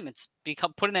hat to them. It's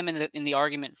become putting them in the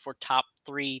argument for top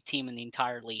 3 team in the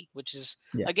entire league, which is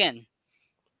yeah, again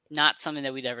not something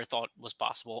that we'd ever thought was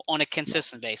possible on a no,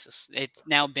 consistent basis. It's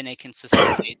now been a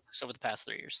consistent basis over the past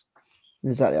 3 years.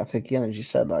 exactly. I think again, as you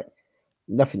said, like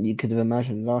nothing you could have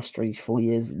imagined in the last 3 4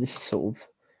 years. This sort of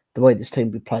the way this team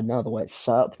be played now, the way it's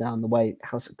set up now, and the way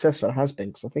how successful it has been.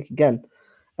 Because I think again,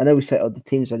 I know we say, oh, the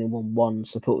team's only won one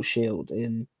Supporter Shield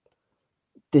in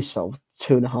this sort of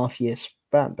 2.5 year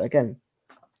span, but again,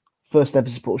 first ever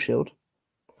Supporter Shield.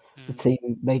 The Mm.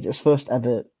 team made its first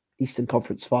ever Eastern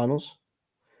Conference Finals.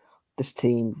 This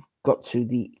team got to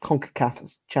the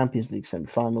CONCACAF Champions League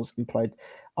semi-finals and played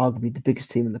arguably the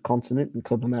biggest team in the continent in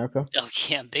Club America. Oh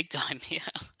yeah, big time. Yeah.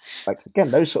 Like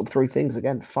again, those sort of three things.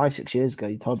 Again, 5 6 years ago,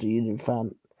 you told your Union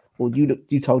fan, or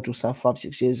you told yourself 5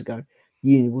 6 years ago,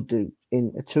 Union will do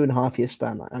in a 2.5 year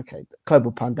span. Like okay, the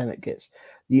global pandemic hits,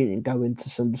 the Union go into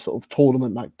some sort of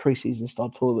tournament like preseason style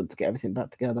tournament to get everything back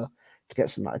together, to get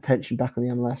some like, attention back on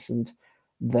the MLS, and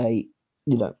they,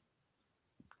 you know,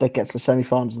 they get to the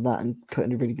semi-finals of that and put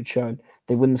in a really good showing.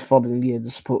 They win the following year to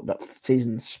support that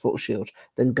season, the Support Shield,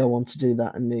 then go on to do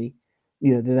that in the,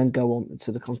 they then go on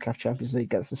to the CONCACAF Champions League,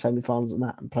 get to the semi-finals and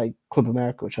that, and play Club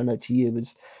America, which I know to you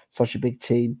is such a big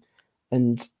team.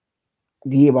 And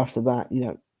the year after that,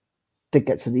 they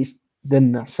get to these.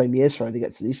 Then that same year, sorry, they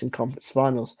get to the Eastern Conference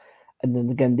Finals, and then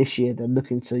again this year they're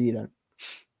looking to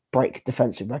break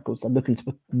defensive records. They're looking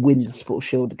to win the Sport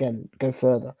Shield again, go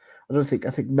further. I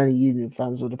think many Union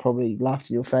fans would have probably laughed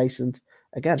in your face. And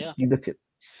again, Yeah. you look at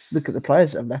the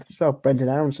players that have left as well. Brendan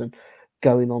Aronson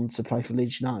going on to play for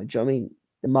Leeds United. Do you know what I mean?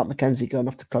 And Mark McKenzie going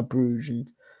off to Club Bruges, and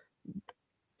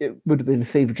it would have been a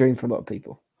fever dream for a lot of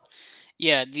people.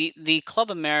 Yeah, the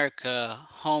Club America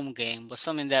home game was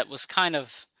something that was kind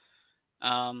of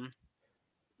um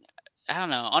I don't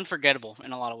know, unforgettable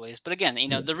in a lot of ways. But again,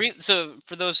 Yeah, the reason. So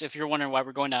for those, if you're wondering why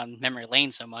we're going down memory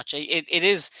lane so much, it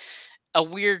is a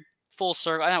weird full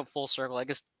circle. I know full circle. I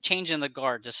guess changing the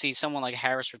guard to see someone like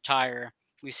Harris retire.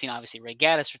 We've seen obviously Ray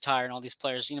Gaddis retire and all these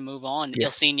players, move on. yeah,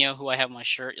 Ilsinho, who I have on my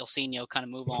shirt, Ilsinho kind of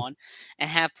move on, and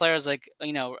have players like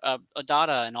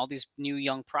Odada and all these new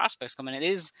young prospects coming. It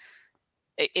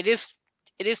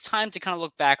is time to kind of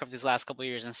look back over these last couple of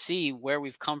years and see where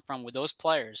we've come from with those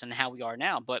players and how we are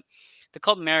now. But the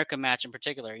Club America match in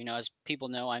particular, as people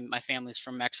know, my family's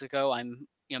from Mexico. I'm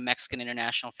Mexican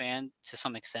international fan to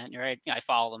some extent. Right, I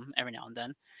follow them every now and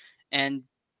then, and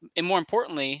more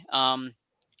importantly,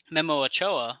 Memo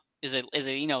Ochoa is a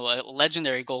a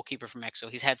legendary goalkeeper from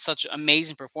Mexico. He's had such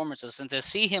amazing performances, and to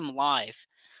see him live,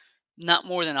 not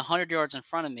more than 100 yards in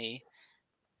front of me,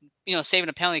 saving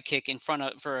a penalty kick in front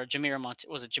of for Jamiro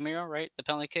was it Jamiro, right? The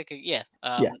penalty kick, yeah.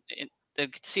 yeah, To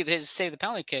see they save the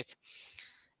penalty kick.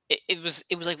 It was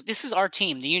like this is our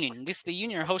team, the Union. The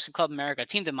Union are hosting Club America, a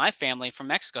team that my family from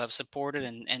Mexico have supported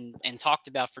and talked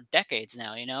about for decades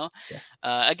now.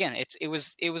 yeah, Again, it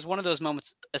was one of those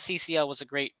moments. A CCL was a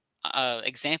great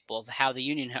example of how the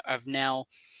Union have now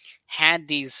had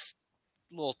these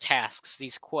little tasks,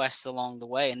 these quests along the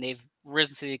way, and they've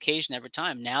risen to the occasion every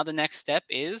time. Now the next step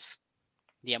is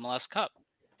the MLS Cup.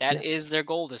 That yeah, is their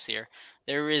goal this year.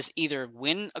 There is either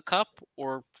win a cup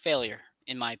or failure,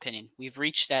 in my opinion. We've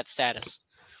reached that status.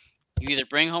 You either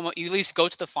bring home, you at least go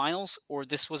to the finals, or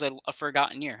this was a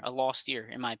forgotten year, a lost year,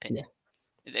 in my yeah. opinion.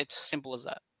 It's simple as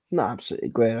that. No, absolutely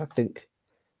great. I think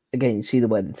again, you see the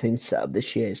way the team's set up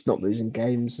this year. It's not losing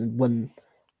games, and when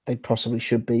they possibly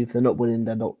should be, if they're not winning,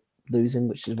 they're not losing,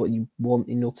 which is what you want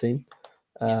in your team.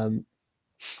 Yeah.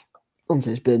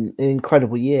 Honestly, it's been an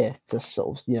incredible year to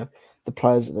sort of, the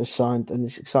players that they've signed, and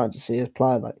it's exciting to see a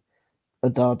player like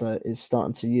Odada is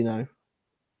starting to,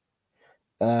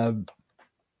 um,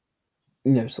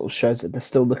 sort of shows that they're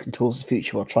still looking towards the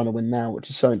future while trying to win now, which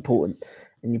is so important.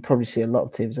 And you probably see a lot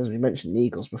of teams, as we mentioned, the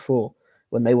Eagles before,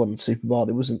 when they won the Super Bowl,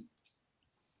 it wasn't,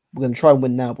 we're going to try and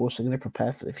win now, but also going to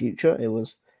prepare for the future. It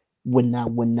was win now,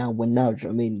 win now, win now. Do you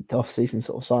know what I mean? The off-season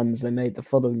sort of signings they made the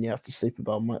following year after Super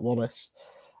Bowl, Mike Wallace,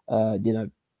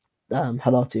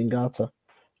 Halati and Gata,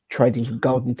 trading from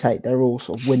Golden Tate, they're all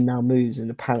sort of win now moves in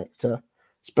the panic to,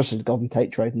 especially the Golden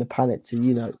Tate trade in the panic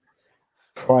to,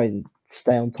 try and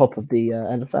stay on top of the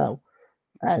NFL.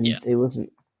 Yeah. And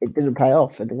it didn't pay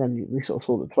off. And again, we sort of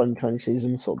saw the 2020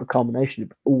 season, sort of the culmination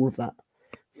of all of that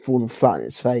falling flat in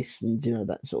its face. And,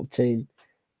 that sort of team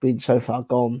being so far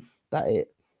gone that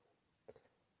it,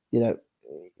 you know,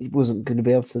 he wasn't going to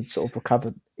be able to sort of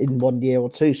recover in 1 year or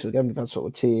two. So again, we've had sort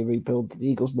of a 2-year rebuild. The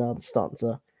Eagles now they're starting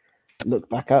to look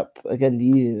back up. Again, the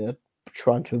Union are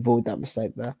trying to avoid that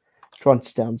mistake there, trying to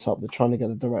stay on top. They're trying to get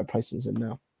the direct placements in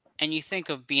now. And you think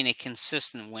of being a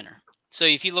consistent winner. So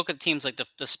if you look at teams like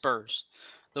the Spurs,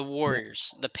 the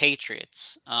Warriors, the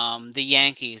Patriots, the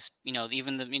Yankees,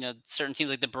 even the certain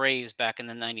teams like the Braves back in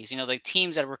the 90s, like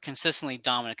teams that were consistently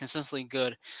dominant, consistently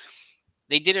good.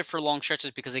 They did it for long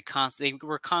stretches because they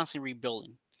were constantly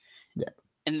rebuilding. Yeah.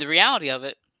 And the reality of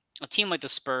it, a team like the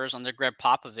Spurs under Greg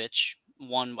Popovich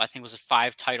won, I think, was it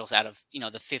 5 titles out of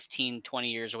the 15, 20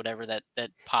 years or whatever that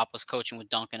Pop was coaching with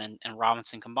Duncan and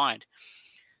Robinson combined.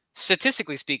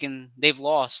 Statistically speaking, they've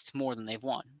lost more than they've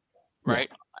won, right?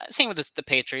 Yeah. Same with the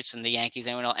Patriots and the Yankees,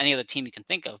 any other team you can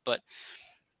think of, but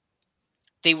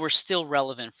they were still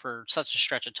relevant for such a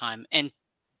stretch of time. And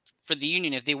for the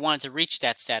Union, if they wanted to reach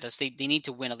that status, they need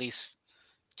to win at least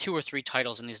 2 or 3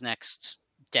 titles in these next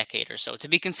decade or so to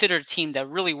be considered a team that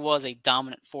really was a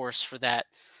dominant force for that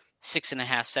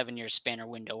 6.5, 7 year span or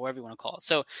window, whatever you want to call it.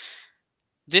 So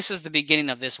this is the beginning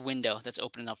of this window that's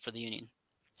opening up for the Union.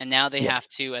 And now they have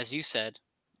to, as you said,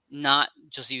 not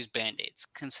just use Band-Aids,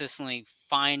 consistently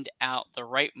find out the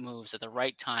right moves at the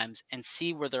right times and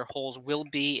see where their holes will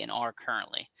be and are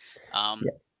currently.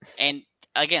 And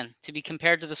again, to be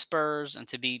compared to the Spurs and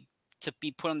to be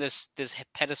put on this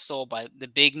pedestal by the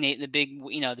big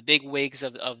wigs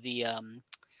of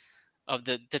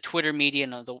the Twitter media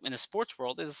and in the sports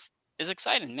world is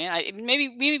exciting, man.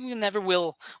 Maybe we never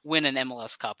will win an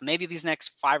MLS Cup. Maybe these next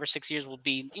 5 or 6 years will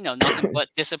be nothing but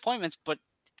disappointments. But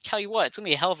tell you what, it's gonna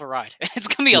be a hell of a ride. It's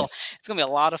gonna be a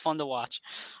lot of fun to watch.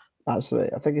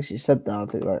 Absolutely, I think as you said that, I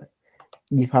think like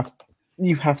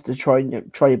you have to try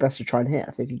your best to try and hit.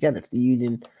 I think again, if the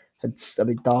Union had,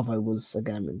 Darvo was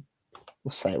again,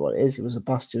 we'll say what it is. He was a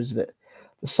bust. He was the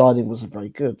signing wasn't very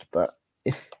good, but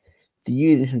if the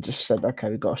Union had just said, okay,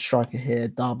 we've got a striker here,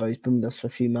 Darbo's been with us for a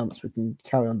few months, we can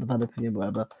carry on developing him,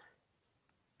 whatever,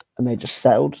 and they just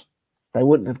settled, they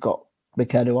wouldn't have got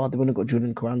Mikel Edouard, they wouldn't have got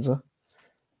Julian Carranza.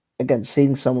 Again,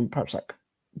 seeing someone perhaps like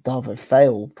Darvo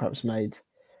fail perhaps made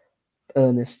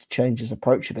Ernest change his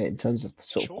approach a bit in terms of the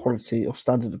sort of quality or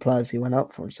standard of players he went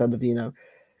out for, instead of,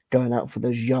 going out for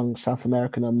those young South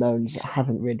American unknowns that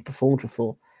haven't really performed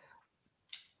before.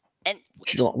 And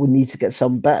we need to get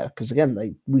some better, because again,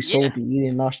 we saw the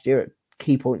Union last year at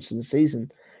key points in the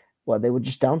season where they were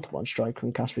just down to one striker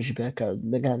in Kasper Žbírka.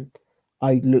 And again,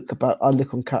 I look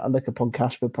upon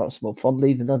Kasper perhaps more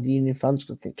fondly than other Union fans,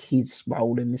 because I think his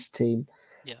role in this team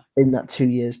in that 2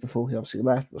 years before he obviously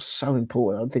left was so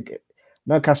important. I think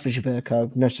no Kasper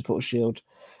Žbírka, no support shield.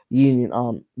 Union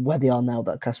aren't where they are now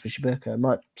that Kasper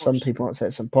Žbírka. Some people might say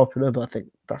it's unpopular, but I think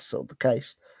that's sort of the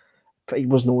case. But he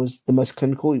wasn't always the most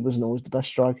clinical. He wasn't always the best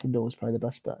striker. He didn't always play the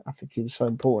best, but I think he was so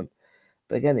important.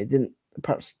 But again, it didn't.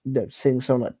 Perhaps seeing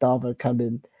someone like Darvo come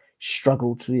in,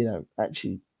 struggle to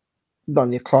actually not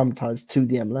only acclimatise to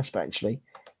the MLS, but actually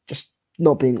just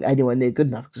not being anywhere near good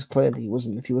enough, because clearly he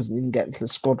wasn't. If he wasn't even getting to the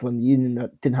squad when the Union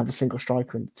didn't have a single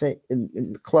striker in the team,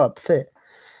 in the club fit,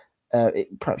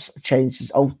 it perhaps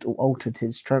changed altered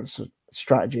his transfer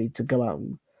strategy to go out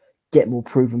and get more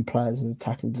proven players in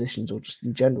attacking positions or just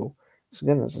in general. So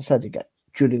again, as I said, you get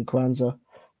Julian Carranza,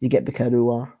 you get Mikel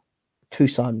Edouard, 2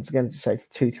 signings again, to say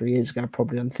 2-3 years ago,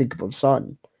 probably unthinkable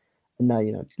signing. And now,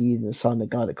 you signed a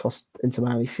guy that cost Inter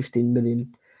Miami $15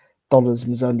 million and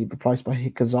was only replaced by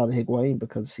Gonzalo Higuain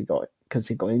because he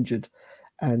got injured.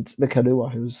 And Mikel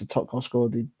Edouard, who was the top goal scorer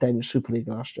of the Danish Super League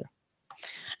last year.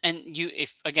 And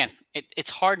it's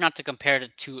hard not to compare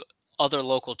it to other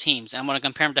local teams. And I'm going to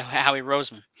compare him to Howie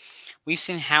Roseman. We've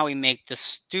seen Howie make the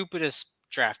stupidest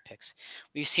draft picks.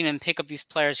 We've seen him pick up these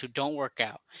players who don't work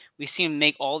out. We've seen him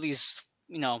make all these,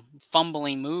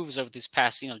 fumbling moves over this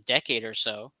past, decade or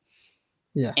so.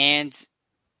 Yeah. And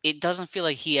it doesn't feel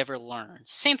like he ever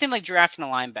learns. Same thing like drafting a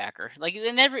linebacker. Like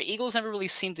Eagles never really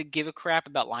seem to give a crap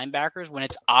about linebackers when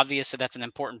it's obvious that that's an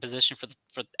important position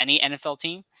for any NFL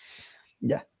team.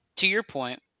 Yeah. To your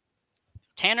point,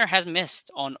 Tanner has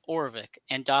missed on Orvik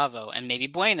and Davo and maybe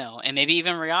Bueno and maybe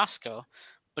even Riasco,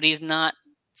 but he's not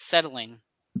settling,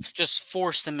 just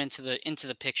force them into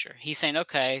the picture. He's saying,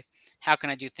 okay, how can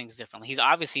I do things differently? He's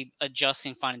obviously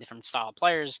adjusting, finding different style of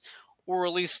players, or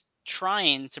at least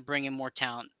trying to bring in more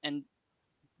talent. And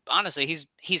honestly,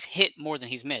 he's hit more than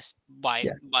he's missed by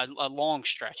a long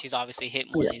stretch. He's obviously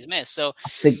hit more than he's missed. So I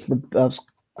think I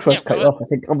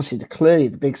think obviously clearly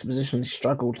the biggest position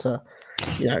struggled to,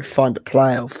 find a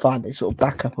player or find a sort of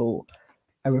backup or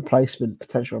a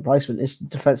potential replacement is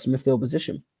defensive midfield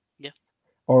position. Yeah.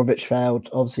 Orovich failed.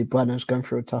 Obviously, Brenner's going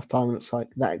through a tough time. It looks like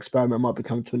that experiment might be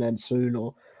coming to an end soon,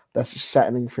 or that's just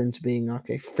settling for him to being like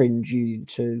a fringe Union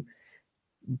 2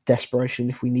 desperation.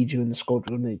 If we need you in the squad,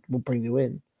 we'll bring you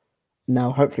in.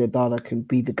 Now, hopefully, Adada can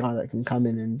be the guy that can come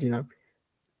in and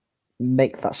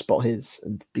make that spot his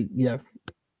and be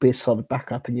a solid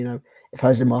backup. And if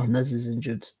Jose Martinez is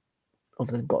injured, or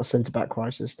if they've got a centre back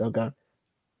crisis, they'll go.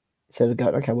 So they go,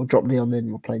 okay, we'll drop Leon in.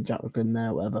 We'll play Jack McGlynn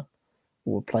there, whatever.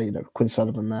 Or we'll play Quinn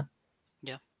Sullivan there.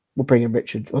 Yeah. We'll bring in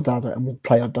Richard Odada and we'll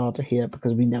play Odada here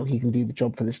because we know he can do the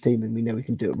job for this team and we know he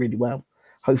can do it really well.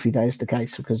 Hopefully that is the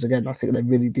case because, again, I think they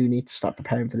really do need to start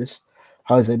preparing for this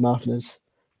Jose Martinez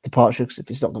departure because if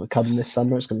it's not going to come this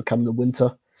summer, it's going to come in the winter.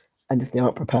 And if they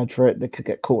aren't prepared for it, they could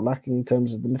get caught lacking in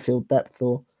terms of the midfield depth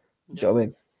or, do you know what I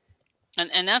mean?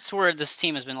 And that's where this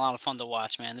team has been a lot of fun to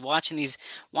watch, man.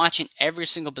 Watching every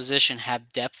single position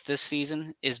have depth this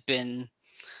season has been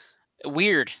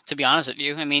weird, to be honest with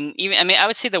you. I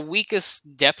would say the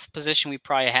weakest depth position we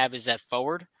probably have is at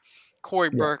forward. Corey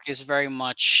Burke is very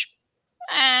much,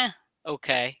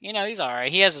 okay. He's all right.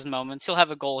 He has his moments. He'll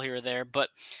have a goal here or there, but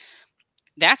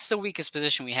that's the weakest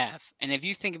position we have. And if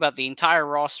you think about the entire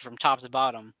roster from top to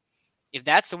bottom, if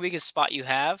that's the weakest spot you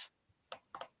have,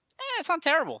 it's not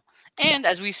terrible. And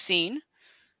as we've seen,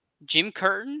 Jim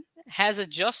Curtin has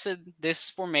adjusted this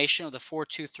formation of the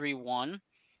 4-2-3-1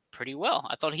 pretty well.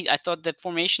 I thought the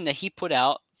formation that he put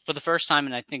out for the first time,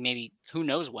 and I think maybe who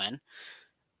knows when,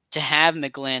 to have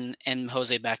McGlynn and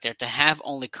Jose back there, to have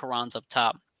only Carranza up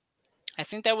top. I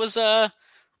think that was a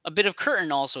bit of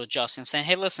Curtin also adjusting, saying,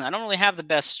 hey, listen, I don't really have the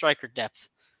best striker depth.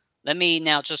 Let me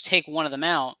now just take one of them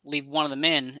out, leave one of them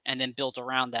in, and then build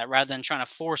around that rather than trying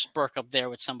to force Burke up there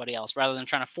with somebody else, rather than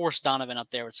trying to force Donovan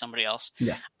up there with somebody else.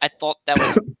 Yeah. I thought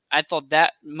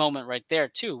that moment right there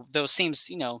too, though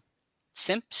seems,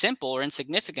 simple or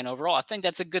insignificant overall. I think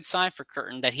that's a good sign for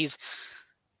Curtin that he's,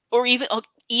 or even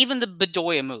the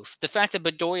Bedoya move. The fact that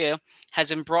Bedoya has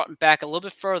been brought back a little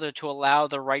bit further to allow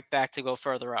the right back to go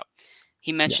further up.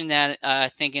 He mentioned that, I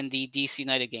think, in the DC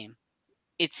United game.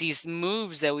 It's these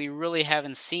moves that we really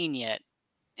haven't seen yet,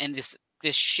 and this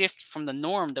shift from the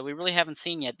norm that we really haven't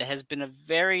seen yet that has been a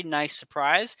very nice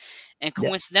surprise. And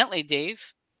coincidentally,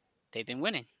 Dave, they've been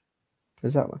winning.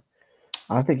 Exactly.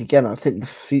 I think the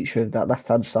future of that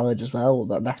left-hand side as well, or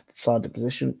that left-sided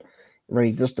position,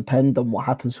 really does depend on what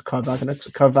happens with Kai Wagner.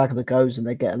 Because Kai Wagner goes and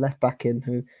they get a left-back in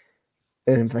who,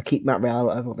 if they keep Matt Real or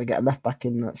whatever, they get a left-back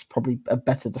in that's probably a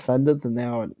better defender than they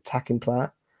are an attacking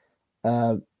player.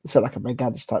 So like a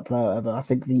Regadis type player, whatever. I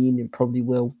think the Union probably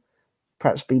will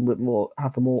perhaps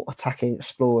have a more attacking,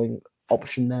 exploring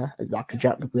option there, like a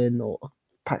Jack McGlynn or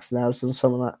Paxton Harrison or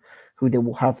someone like that, who they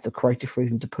will have the creative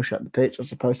freedom to push up the pitch,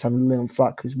 as opposed to having Leon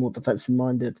Flack, who's more defensive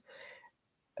minded,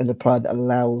 and a player that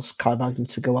allows Kai Wagner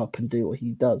to go up and do what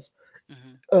he does.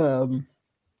 Mm-hmm.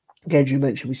 Again, you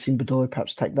mentioned we've seen Bedoya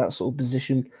perhaps take that sort of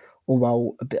position or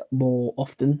role a bit more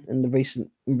often in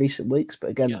recent weeks, but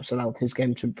again, that's allowed his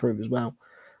game to improve as well.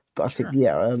 But I think,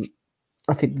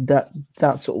 I think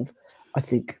that sort of, I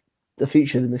think the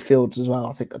future of the midfield as well,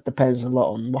 I think it depends a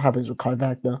lot on what happens with Kai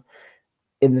Wagner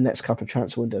in the next couple of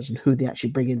transfer windows and who they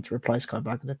actually bring in to replace Kai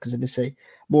Wagner. Because if you see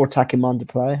more attacking-minded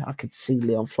player, I could see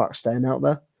Leon Flack staying out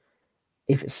there.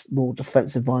 If it's more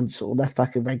defensive-minded, sort of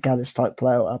left-back and Regadis type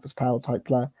player or Alves Powell type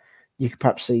player, you could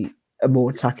perhaps see a more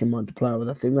attacking-minded player. With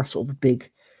I think that's sort of a big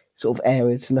sort of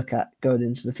area to look at going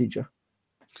into the future.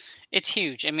 It's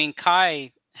huge. I mean,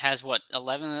 Kai has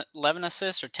 11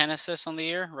 assists or 10 assists on the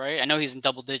year, right? I know he's in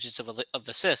double digits of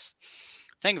assists.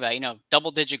 Think about it,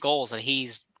 double digit goals that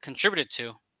he's contributed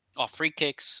to off free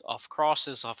kicks, off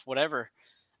crosses, off whatever.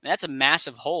 I mean, that's a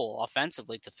massive hole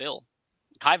offensively to fill.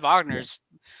 Kai Wagner's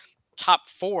top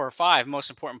 4 or 5 most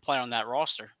important player on that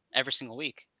roster every single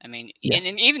week. I mean,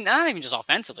 and even not even just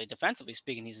offensively, defensively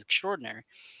speaking, he's extraordinary.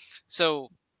 So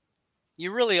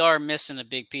you really are missing a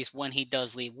big piece when he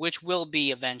does leave, which will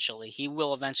be eventually. He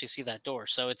will eventually see that door.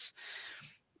 So it's,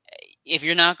 if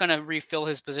you're not going to refill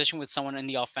his position with someone in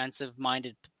the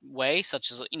offensive-minded way,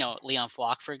 such as Leon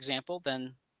Flack, for example,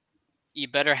 then you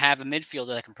better have a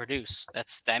midfielder that can produce.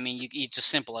 You just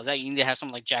simple as that. You need to have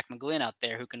someone like Jack McGlynn out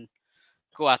there who can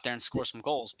go out there and score some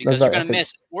goals, because you're going to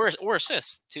miss or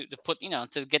assists to put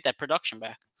to get that production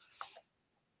back.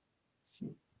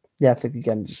 Yeah, I think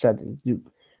again, you said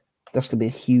that's going to be a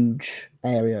huge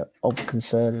area of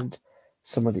concern and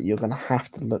something that you're going to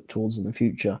have to look towards in the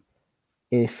future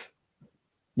if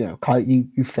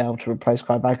you fail to replace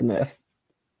Kai Wagner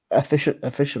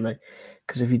efficiently.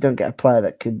 Because if you don't get a player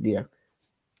that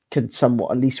can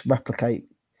somewhat at least replicate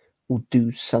will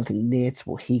do something near to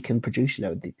what he can produce.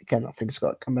 Again, I think he's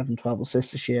got 11, 12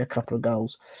 assists this year, a couple of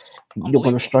goals. You're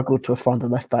going to struggle to find a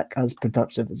left back as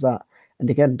productive as that. And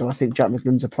again, do I think Jack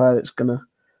McGlynn's a player that's going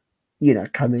to,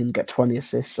 come in and get 20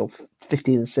 assists or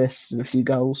 15 assists and a few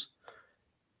goals?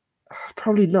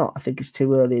 Probably not. I think it's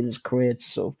too early in his career to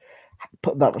sort of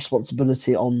put that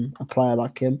responsibility on a player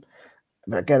like him.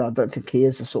 But again, I don't think he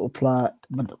is the sort of player.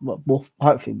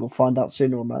 Hopefully, we'll find out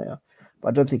sooner or later. But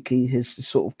I don't think he is the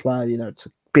sort of player,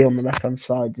 to be on the left hand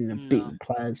side, beating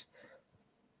players.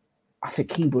 I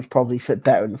think he would probably fit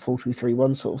better in the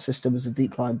 4-2-3-1 sort of system as a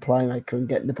deep line playmaker and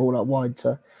getting the ball out wide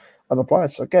to other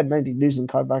players. So again, maybe losing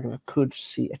Kai Wagner could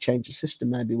see a change of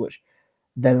system, maybe, which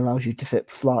then allows you to fit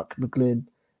Flark, McGlynn,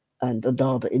 and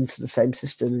Adada into the same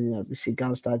system. We see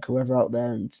Galstad, whoever out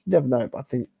there, and you never know. But I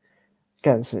think,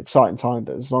 again, it's an exciting time.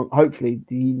 But hopefully,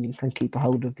 the Union can keep a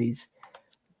hold of these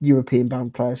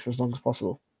European-bound players for as long as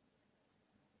possible.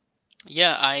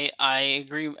 Yeah, I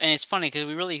agree, and it's funny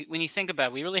because when you think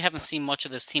about it, we really haven't seen much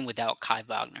of this team without Kai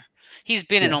Wagner. He's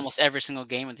been in almost every single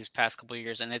game of these past couple of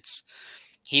years, and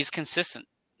he's consistent.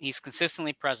 He's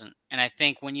consistently present, and I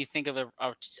think when you think of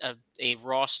a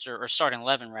roster or starting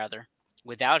 11 rather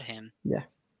without him,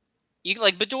 you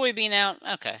like Bedoya being out.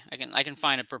 Okay, I can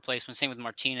find a replacement. Same with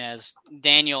Martinez,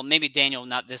 Daniel. Maybe Daniel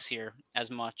not this year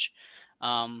as much.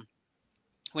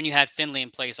 When you had Finley in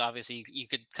place, obviously you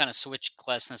could kind of switch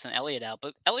Glesnes and Elliott out.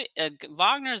 But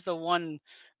Wagner is the one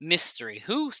mystery.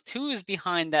 Who is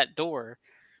behind that door?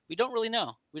 We don't really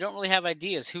know. We don't really have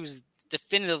ideas who's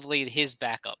definitively his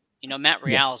backup. Matt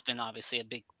Real has been obviously a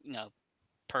big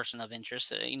person of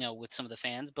interest. With some of the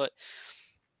fans, but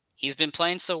he's been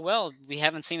playing so well, we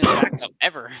haven't seen his backup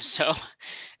ever. So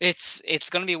it's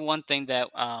going to be one thing that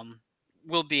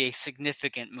will be a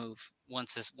significant move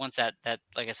once that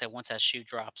like I said, once that shoe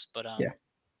drops. But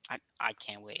I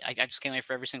can't wait. I just can't wait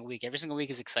for every single week. Every single week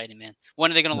is exciting, man.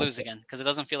 When are they going to lose again? Because it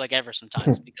doesn't feel like ever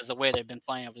sometimes because the way they've been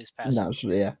playing over these past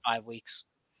 5 weeks.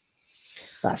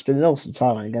 That's been an awesome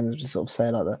time. And again, as we sort of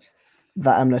say, like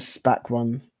that MLS back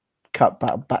run,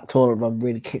 back tournament run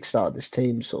really kickstarted this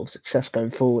team's sort of success going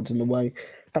forward in the way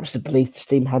perhaps the belief this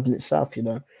team had in itself.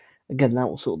 Again, that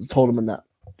was sort of the tournament that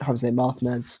Jose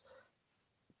Martinez,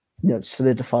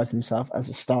 solidified himself as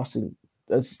a starting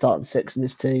six in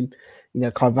this team.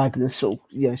 Kai Wagner sort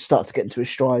of, started to get into his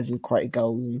stride and create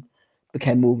goals and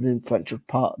became more of an influential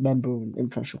part of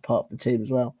the team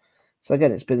as well. So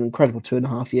again, it's been an incredible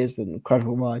 2.5 years, been an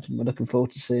incredible ride, and we're looking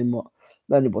forward to seeing not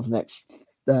only what the next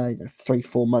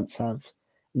 3-4 months have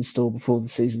in store before the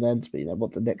season ends, but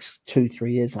what the next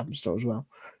 2-3 years have in store as well.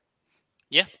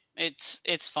 Yeah,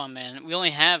 it's fun, man. We only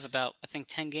have about, I think,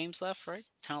 10 games left, right?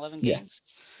 10, 11 games.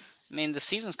 I mean, the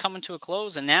season's coming to a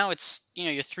close, and now it's,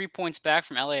 you're 3 points back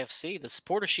from LAFC. The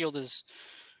Supporter Shield is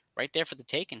right there for the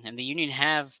taking, and the Union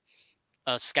have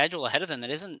a schedule ahead of them that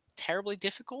isn't terribly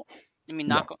difficult. I mean,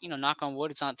 knock on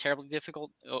wood, it's not terribly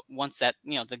difficult once that,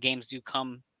 the games do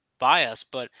come by us,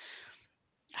 but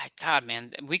God,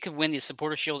 man, we could win the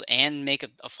Supporter Shield and make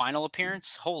a final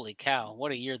appearance. Holy cow,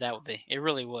 what a year that would be. It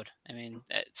really would. I mean,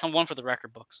 it's one for the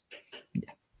record books.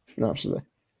 Yeah, absolutely.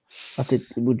 I think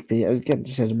it would be, again,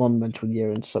 just as a monumental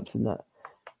year and something that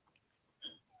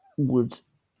would,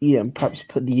 perhaps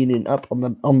put the Union up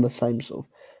on the same sort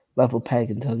of level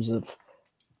peg in terms of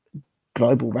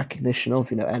global recognition of,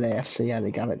 LAFC, LA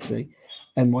Galaxy,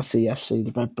 NYCFC,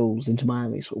 the Red Bulls, Inter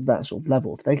Miami, sort of that sort of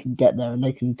level. If they can get there and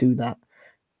they can do that,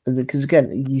 and because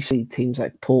again, you see teams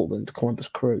like Portland, Columbus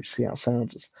Crew, Seattle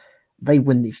Sounders, they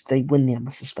win the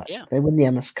MLS Respect, they win the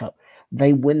MS Cup,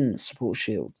 they win the Support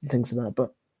Shield and things like that.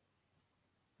 But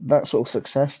that sort of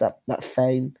success, that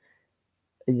fame,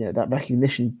 that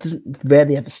recognition doesn't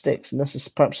rarely ever sticks, and this is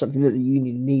perhaps something that the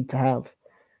Union need to have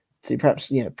to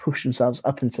perhaps push themselves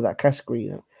up into that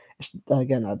category.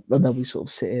 Again, I know we sort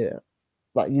of sit here,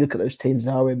 like you look at those teams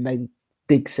that are in maybe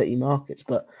big city markets,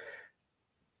 but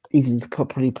even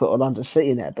probably put Orlando City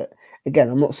in there. But again,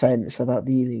 I'm not saying it's about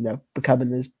the Union,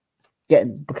 becoming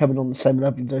on the same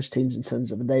level of those teams in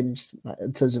terms of a name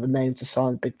to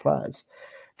sign big players.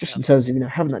 Just in terms of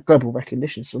having that global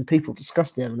recognition. So when people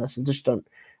discuss the MLS and just don't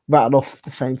rattle off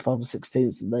the same 5 or 6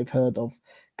 teams that they've heard of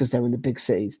because they're in the big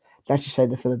cities. They actually say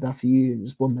the Philadelphia Union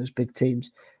is one of those big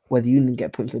teams where the Union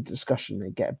get put into discussion.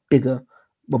 They get bigger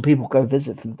when people go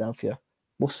visit Philadelphia.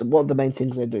 What are the main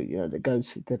things they do? They go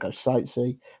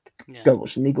sightsee, go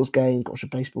watch an Eagles game, go watch a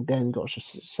baseball game, go watch a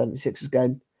 76ers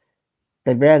game.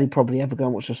 They rarely probably ever go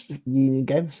and watch a Union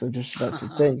game, so just about the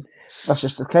team. That's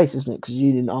just the case, isn't it? Because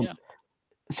Union aren't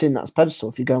seeing that as pedestal.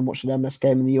 If you go and watch an MLS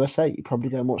game in the USA, you probably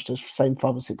go and watch those same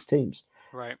 5 or 6 teams.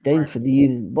 Right. For the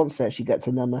Union, once they actually get to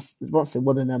an MLS, once they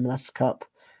won an MLS Cup,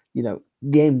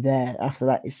 the aim there after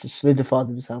that is to solidify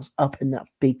themselves up in that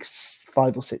big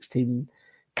 5 or 6 team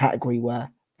category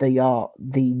where they are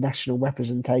the national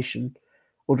representation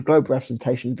or the global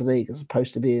representation of the league, as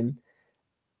opposed to being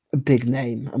a big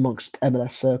name amongst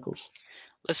MLS circles.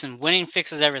 Listen, winning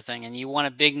fixes everything, and you want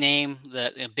a big name,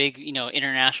 a big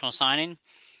international signing.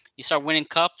 You start winning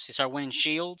cups, you start winning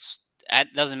shields. It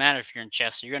doesn't matter if you're in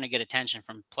Chester. You're going to get attention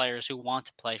from players who want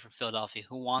to play for Philadelphia,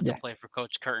 who want to Yeah, play for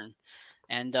Coach Curtin,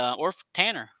 and or for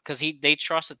Tanner, because they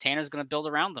trust that Tanner's going to build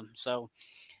around them. So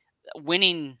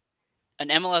winning an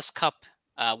MLS Cup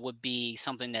would be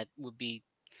something that would be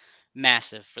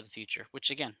massive for the future. Which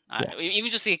again, yeah,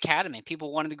 even just the academy,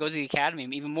 people wanted to go to the academy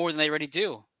even more than they already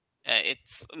do.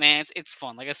 It's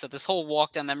fun. Like I said, this whole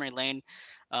walk down memory lane,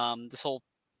 this whole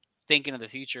thinking of the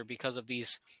future because of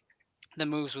the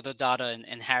moves with Odada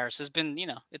and Harris has been,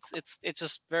 it's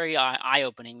just very eye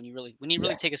opening when you really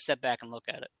yeah. take a step back and look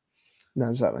at it. No,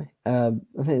 exactly. I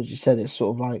think, as you said, it's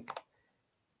sort of like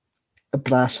a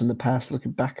blast from the past,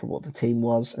 looking back at what the team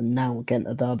was, and now again,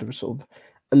 Odada is sort of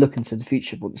a look into the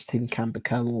future of what this team can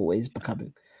become or what is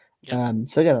becoming. Yep.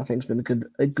 So again, I think it's been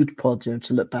a good pod,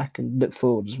 to look back and look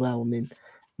forward as well. I mean,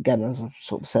 again, as I've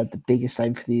sort of said, the biggest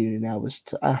aim for the Union now was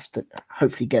to, after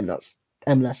hopefully getting that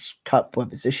MLS Cup,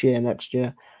 whether it's this year, next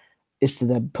year, is to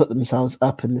then put themselves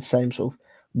up in the same sort of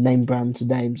name brand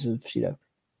names of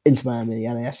Inter Miami,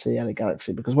 LAFC, LA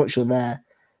Galaxy. Because once you're there,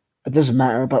 it doesn't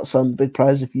matter about some big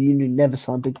players. If you never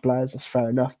sign big players, that's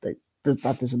fair enough. That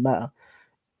doesn't matter.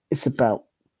 It's about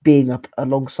being up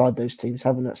alongside those teams,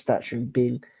 having that stature, and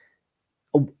being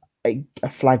a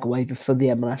flag waver for the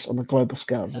MLS on a global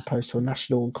scale as opposed to a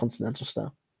national and continental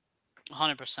scale.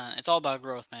 100%. It's all about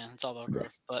growth, man. It's all about Yeah,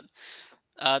 growth. But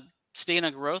uh, speaking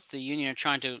of growth, the Union are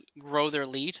trying to grow their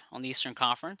lead on the Eastern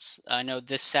Conference. I know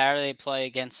this Saturday they play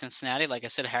against Cincinnati. Like I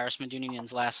said, Harris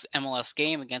Union's last MLS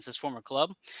game against his former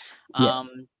club. yeah,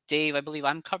 Dave, I believe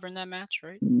I'm covering that match,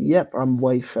 right? yep. I'm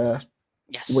away for a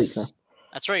week now. Yes.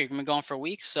 That's right. You're gonna be gone for a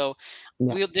week. So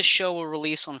Yeah, this show will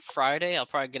release on Friday. I'll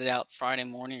probably get it out Friday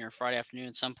morning or Friday afternoon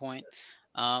at some point.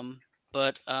 Yeah,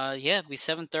 it'll be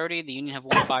 7:30. The Union have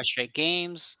won 5 straight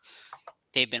games.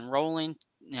 They've been rolling.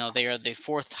 They are the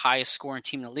fourth highest scoring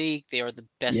team in the league. They are the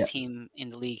best yeah, team in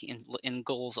the league in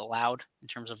goals allowed in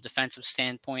terms of defensive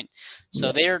standpoint.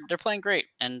 So yeah. they're playing great,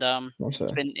 and Also,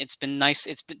 it's been nice.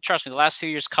 It's been, trust me, the last 2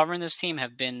 years covering this team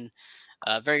have been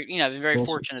I've been very awesome.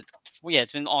 fortunate. Well, yeah,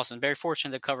 it's been awesome. Very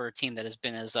fortunate to cover a team that has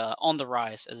been as on the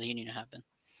rise as the Union have been.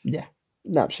 Yeah,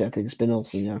 naturally, I think it's been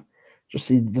awesome. Just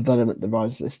see the development, the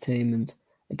rise of this team, and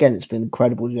again, it's been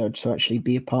incredible. To actually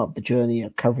be a part of the journey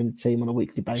of covering the team on a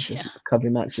weekly basis, Yeah,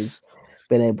 covering matches,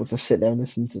 being able to sit there and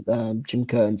listen to Jim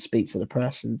Curtin speak to the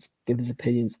press and give his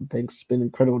opinions and things. It's been an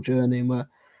incredible journey, and we're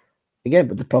again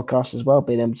with the podcast as well,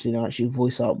 being able to actually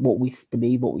voice out what we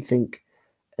believe, what we think,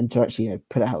 and to actually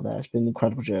put it out there. It's been an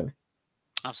incredible journey.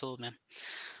 absolutely, man.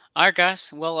 All right,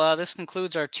 guys. Well, this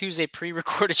concludes our Tuesday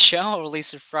pre-recorded show. I'll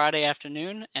release it Friday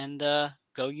afternoon, and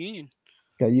go Union.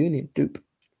 Go Union, Doop.